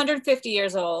APHA is 150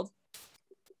 years old.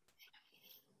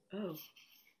 Oh.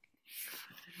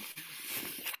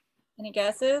 Any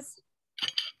guesses?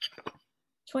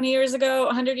 20 years ago,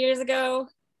 100 years ago,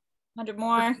 100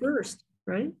 more? First,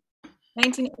 right?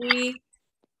 1980.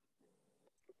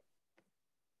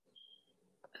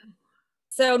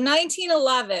 So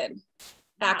 1911,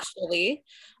 actually,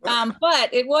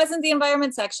 but it wasn't the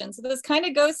environment section. So this kind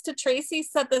of goes to Tracey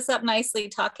set this up nicely,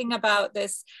 talking about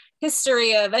this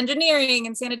history of engineering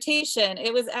and sanitation.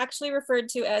 It was actually referred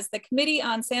to as the Committee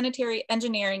on Sanitary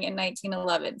Engineering in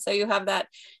 1911. So you have that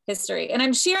history. And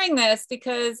I'm sharing this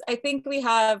because I think we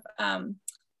have,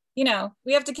 you know,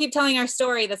 we have to keep telling our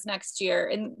story this next year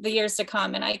in the years to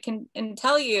come. And I can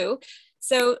tell you,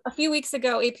 so a few weeks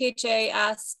ago, APHA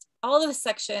asked all of the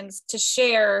sections to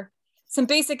share some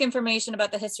basic information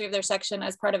about the history of their section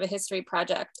as part of a history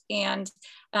project. And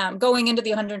going into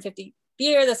the 150th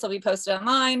year, this will be posted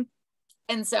online.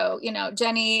 And so, you know,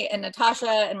 Jenny and Natasha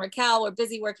and Raquel were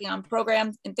busy working on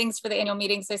programs and things for the annual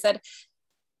meeting. So I said,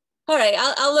 all right,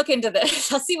 I'll look into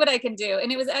this. I'll see what I can do.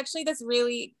 And it was actually this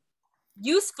really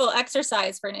useful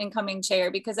exercise for an incoming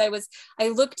chair, because I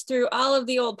looked through all of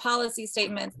the old policy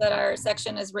statements that our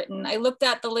section has written. I looked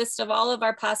at the list of all of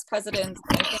our past presidents.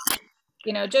 I think,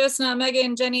 you know, Jyotsna,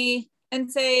 Megan, Jenny, and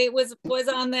say was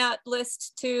on that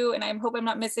list too. And I hope I'm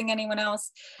not missing anyone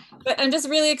else, but I'm just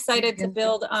really excited to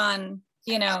build on,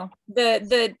 you know,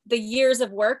 the years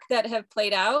of work that have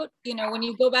played out. You know, when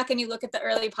you go back and you look at the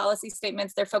early policy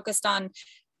statements, they're focused on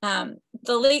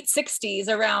the late 60s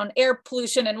around air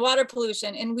pollution and water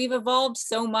pollution. And we've evolved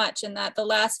so much in that the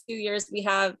last few years we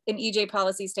have an EJ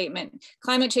policy statement,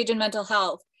 climate change and mental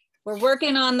health. We're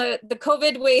working on the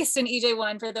COVID waste in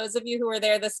EJ1 for those of you who were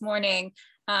there this morning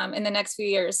in the next few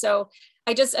years. So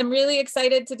I'm really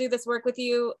excited to do this work with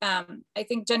you. I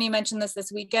think Jenny mentioned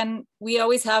this weekend. We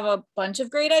always have a bunch of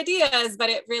great ideas,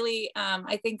 but it really,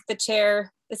 I think the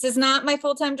chair, this is not my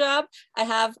full-time job. I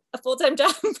have a full-time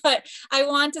job, but I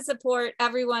want to support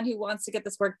everyone who wants to get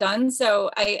this work done. So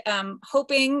I am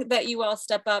hoping that you all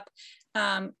step up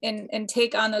and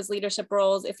take on those leadership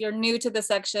roles. If you're new to the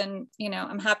section, you know,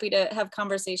 I'm happy to have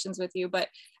conversations with you, but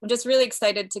I'm just really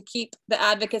excited to keep the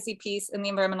advocacy piece and the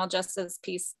environmental justice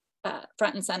piece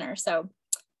front and center. So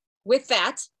with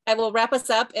that, I will wrap us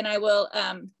up, and I will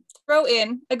throw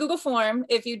in a Google form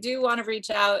if you do want to reach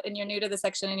out and you're new to the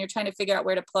section and you're trying to figure out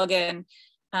where to plug in.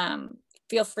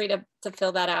 Feel free to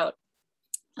fill that out.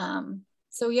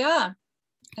 So yeah,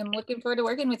 I'm looking forward to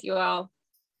working with you all.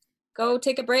 Go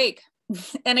take a break.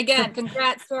 And again,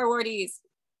 congrats to our awardees.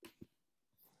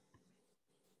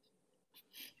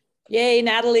 Yay,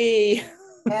 Natalie.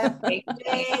 Yeah.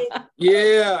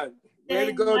 Way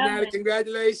to go, Natalie.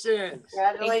 Congratulations.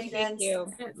 Congratulations. Thank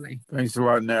you. Thanks a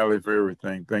lot, Natalie, for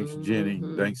everything. Thanks, Jenny.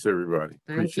 Thanks, everybody.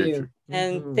 Appreciate you.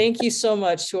 And thank you so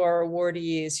much to our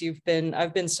awardees.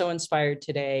 I've been so inspired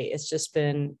today. It's just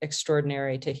been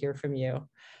extraordinary to hear from you.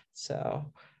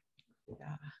 So,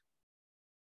 yeah.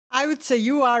 I would say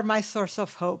you are my source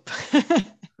of hope.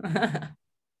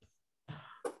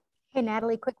 Hey,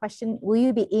 Natalie, quick question. Will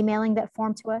you be emailing that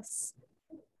form to us?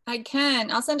 I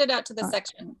can. I'll send it out to the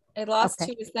section. I lost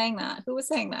who was saying that. Who was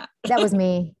saying that? That was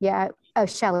me. Yeah. Oh,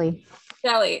 Shelly.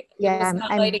 Shelly. Yeah,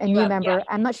 I'm a new member. Yeah.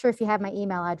 I'm not sure if you have my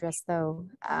email address though.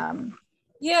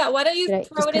 Yeah, why don't you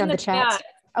throw it in the chat?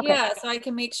 Okay. Yeah, so I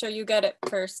can make sure you get it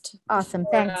first. Awesome.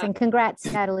 Thanks. And congrats,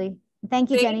 Natalie.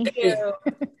 Thank you, Jenny. Thank you.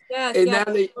 Yes, hey, yeah,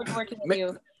 Natalie, working with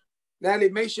you. Natalie,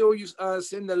 make sure you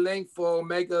send the link for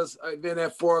Omega's event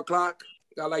at 4 o'clock.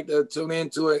 I'd like to tune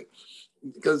into it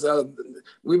because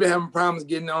we've been having problems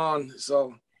getting on.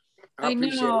 So I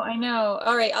appreciate it. I know.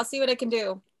 All right, I'll see what I can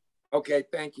do. Okay,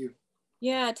 thank you.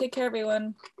 Yeah, take care,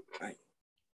 everyone. Bye.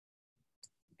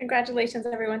 Congratulations,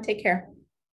 everyone. Take care.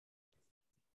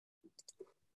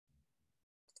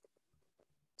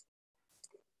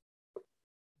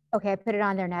 Okay, I put it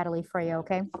on there, Natalie, for you,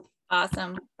 okay?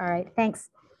 Awesome. All right, thanks.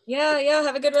 Yeah,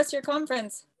 have a good rest of your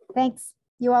conference. Thanks.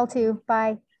 You all too.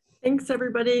 Bye. Thanks,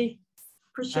 everybody.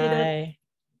 Appreciate it.